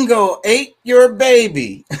dingo ate your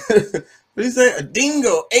baby." What do you say? A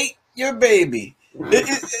dingo ate your baby.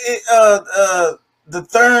 The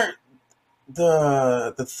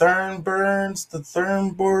Thornburns.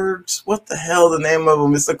 What the hell the name of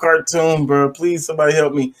them? It's a cartoon, bro. Please, somebody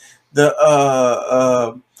help me. The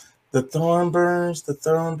Thornburgs.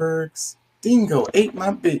 Dingo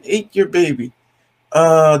ate your baby.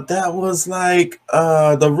 That was like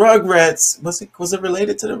the Rugrats. Was it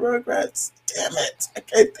related to the Rugrats? Damn it, I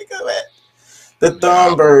can't think of it. The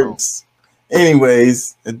Thornburgs.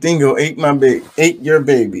 Anyways, a dingo ate your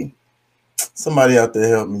baby. Somebody out there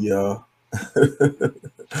help me, y'all.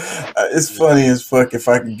 It's funny as fuck if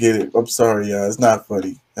I can get it. I'm sorry, y'all. It's not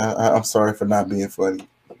funny. I'm sorry for not being funny.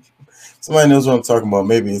 Somebody knows what I'm talking about.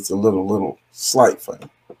 Maybe it's a little slight funny.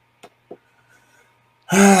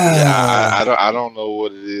 yeah, I don't know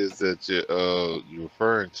what it is that you're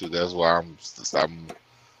referring to. That's why I'm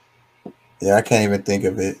Yeah, I can't even think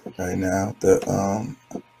of it right now.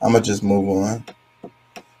 I'm gonna just move on.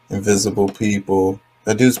 Invisible People.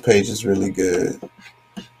 That dude's page is really good.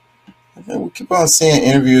 Okay, we keep on seeing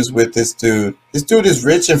interviews with this dude. This dude is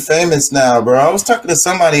rich and famous now, bro. I was talking to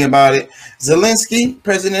somebody about it. Zelensky,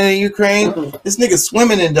 president of Ukraine. This nigga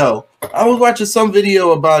swimming in dough. I was watching some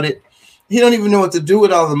video about it. He don't even know what to do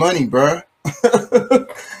with all the money, bro.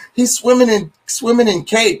 He's swimming in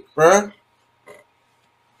cake, bro.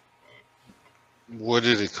 Where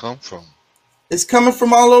did it come from? It's coming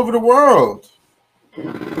from all over the world.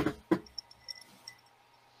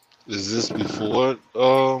 Is this before?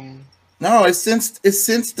 No, it's since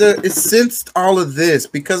all of this,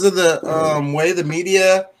 because of the way the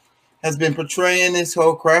media has been portraying this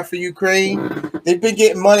whole crap for Ukraine. They've been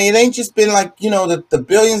getting money. It ain't just been like, the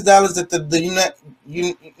billions of dollars that the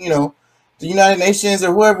United Nations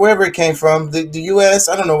or wherever it came from, the US,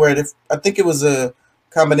 I don't know where I think it was a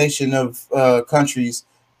combination of countries,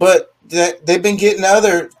 but they've been getting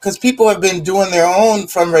because people have been doing their own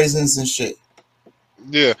fundraisings and shit.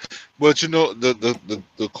 Yeah, but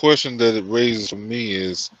the question that it raises for me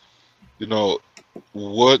is,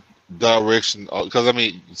 what direction? Because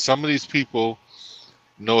some of these people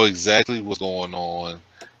know exactly what's going on,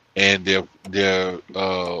 and they're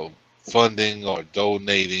funding or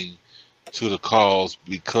donating to the cause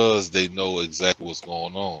because they know exactly what's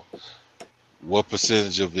going on. What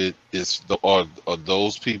percentage of it are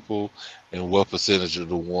those people, and what percentage are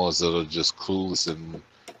the ones that are just clueless and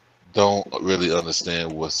don't really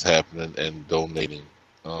understand what's happening and donating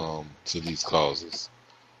to these causes?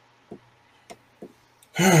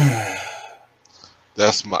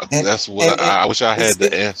 That's what I wish I had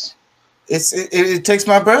the answer. It takes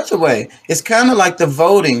my breath away. It's kind of like the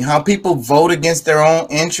voting, how people vote against their own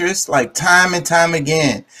interests, like time and time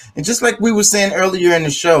again. And just like we were saying earlier in the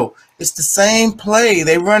show, it's the same play.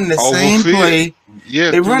 They run the same play.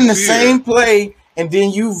 Yeah, they run the same play, and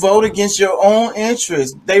then you vote against your own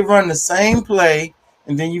interests. They run the same play,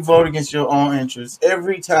 and then you vote against your own interests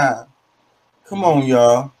every time. Come on,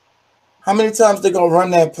 y'all. How many times they gonna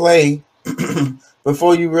run that play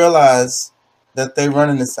before you realize that they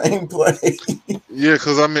running the same play? Yeah,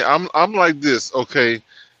 because I mean, I'm like this, okay?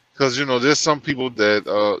 Because there's some people that,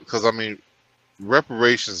 because I mean,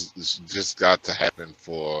 reparations just got to happen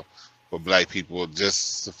for Black people,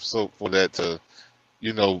 just so for that to,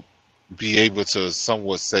 be able to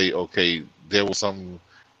somewhat say, okay, there was some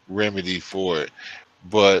remedy for it,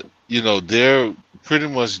 but they're pretty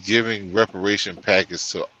much giving reparation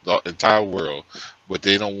package to the entire world, but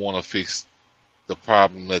they don't want to fix the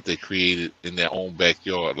problem that they created in their own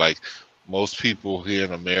backyard. Like most people here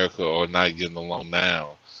in America are not getting along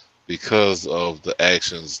now because of the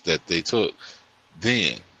actions that they took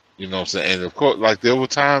then. You know what I'm saying? And of course, like there were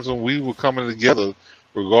times when we were coming together,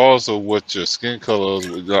 regardless of what your skin color was,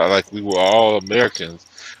 like we were all Americans.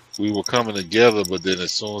 We were coming together, but then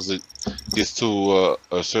as soon as it gets to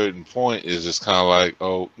a certain point, it's just kind of like,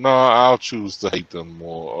 oh no, I'll choose to hate them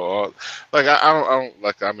more. Or like I don't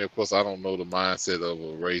like. I mean, of course, I don't know the mindset of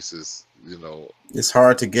a racist. It's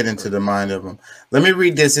hard to get into the mind of them. Let me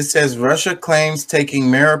read this. It says Russia claims taking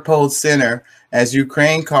Mariupol center as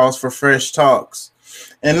Ukraine calls for fresh talks.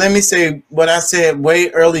 And let me say what I said way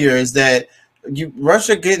earlier is that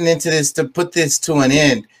Russia getting into this to put this to an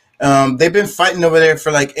end. They've been fighting over there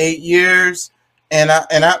for like 8 years, and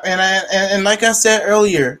like I said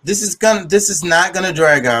earlier, this is not gonna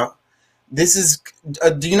drag out. This is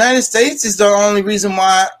the United States is the only reason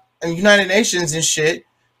why, and United Nations and shit.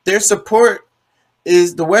 Their support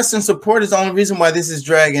is the Western support is the only reason why this is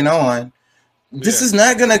dragging on. This is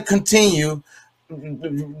not gonna continue.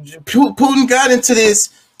 Putin got into this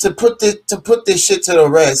to put this shit to the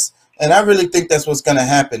rest. And I really think that's what's going to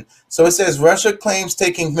happen. So it says Russia claims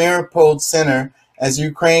taking Mariupol center as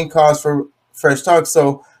Ukraine calls for fresh talks.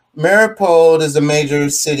 So Mariupol is a major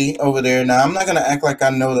city over there. Now, I'm not going to act like I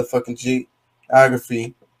know the fucking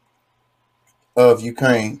geography of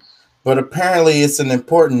Ukraine. But apparently it's an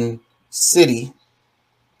important city,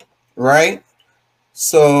 right?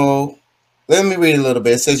 So let me read a little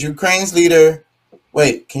bit. It says Ukraine's leader.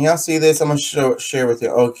 Wait, can y'all see this? I'm going to share with you.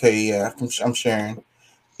 Okay, yeah, I'm sharing.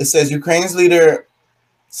 It says Ukraine's leader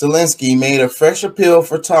Zelensky made a fresh appeal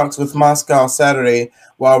for talks with Moscow Saturday,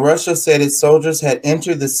 while Russia said its soldiers had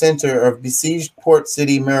entered the center of besieged port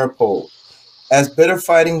city Mariupol. As bitter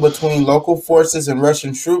fighting between local forces and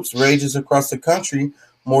Russian troops rages across the country,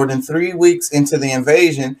 more than 3 weeks into the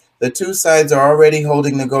invasion, the two sides are already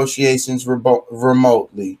holding negotiations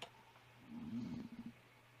remotely.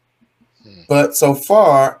 But so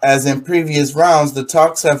far, as in previous rounds, the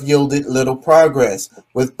talks have yielded little progress,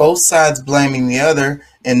 with both sides blaming the other,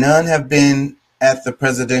 and none have been at the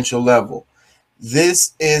presidential level.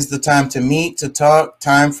 This is the time to meet, to talk,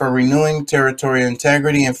 time for renewing territorial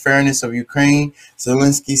integrity and fairness of Ukraine,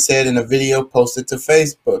 Zelensky said in a video posted to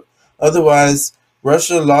Facebook. Otherwise,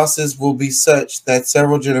 Russia's losses will be such that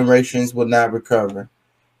several generations will not recover.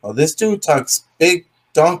 Oh, this dude talks big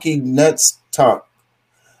donkey nuts talk.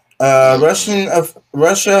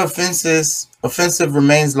 Russia offensive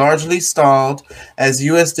remains largely stalled, as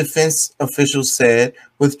U.S. defense officials said,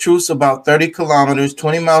 with troops about 30 kilometers,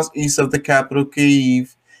 20 miles east of the capital,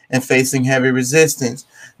 Kyiv, and facing heavy resistance.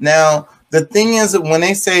 Now, the thing is that when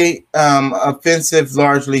they say offensive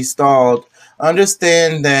largely stalled,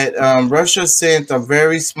 understand that Russia sent a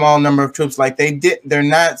very small number of troops. Like they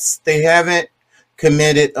haven't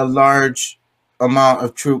committed a large amount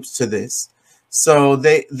of troops to this. So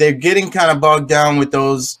they're getting kind of bogged down with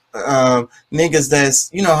those niggas that's,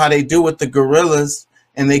 how they do with the guerrillas,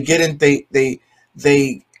 and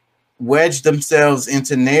they wedge themselves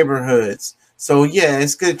into neighborhoods. So yeah,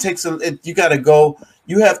 it's good.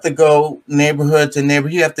 You have to go neighborhood to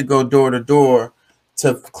neighborhood. You have to go door to door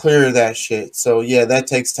to clear that shit. So yeah, that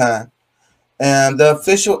takes time. And the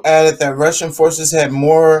official added that Russian forces had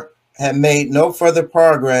made no further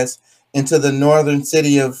progress into the northern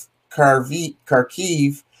city of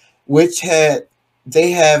Kharkiv, which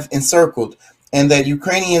they have encircled, and that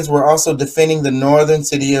Ukrainians were also defending the northern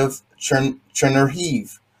city of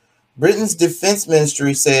Chernihiv. Britain's defense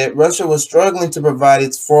ministry said Russia was struggling to provide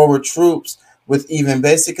its forward troops with even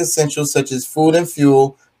basic essentials such as food and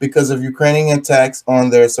fuel because of Ukrainian attacks on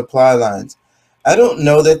their supply lines. I don't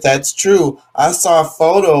know that that's true. I saw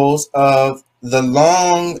photos of the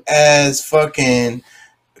long as fucking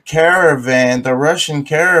caravan, the Russian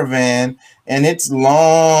caravan, and it's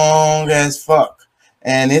long as fuck,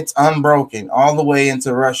 and it's unbroken all the way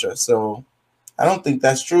into Russia. So I don't think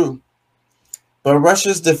that's true. But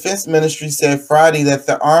Russia's defense ministry said Friday that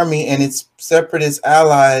the army and its separatist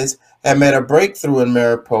allies had made a breakthrough in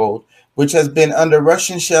Mariupol, which has been under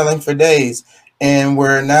Russian shelling for days, and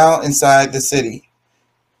were now inside the city.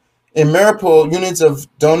 In Mariupol, units of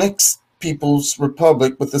Donetsk People's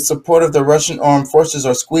Republic, with the support of the Russian armed forces,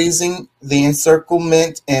 are squeezing the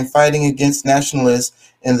encirclement and fighting against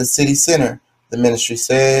nationalists in the city center, the ministry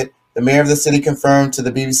said. The mayor of the city confirmed to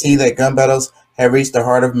the BBC that gun battles had reached the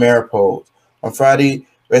heart of Mariupol. On Friday,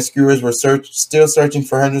 rescuers were still searching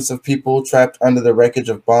for hundreds of people trapped under the wreckage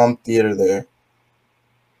of bombed theater there.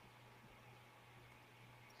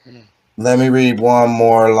 Let me read one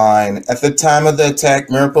more line. At the time of the attack,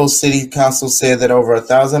 Mariupol City Council said that over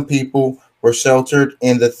 1,000 people were sheltered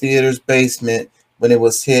in the theater's basement when it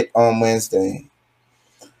was hit on Wednesday.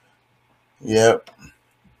 Yep.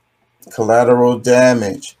 Collateral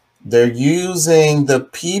damage. They're using the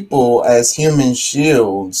people as human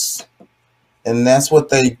shields. And that's what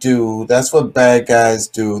they do. That's what bad guys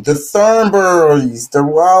do. The Thornberrys, the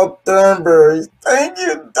wild Thornberrys. Thank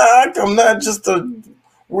you, Doc. I'm not just a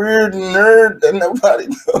weird nerd that nobody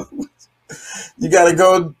knows. You gotta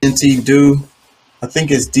go into do. I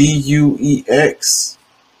think it's DUEX.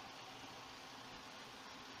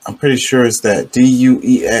 I'm pretty sure it's that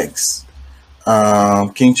DUEX.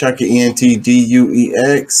 King Chucky ENT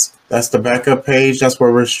DUEX. That's the backup page. That's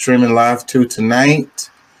where we're streaming live to tonight.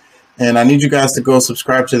 And I need you guys to go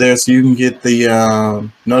subscribe to there so you can get the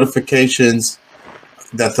notifications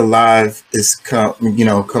that the live is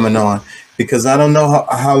coming on. Because I don't know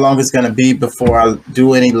how long it's going to be before I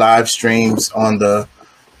do any live streams on the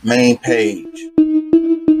main page.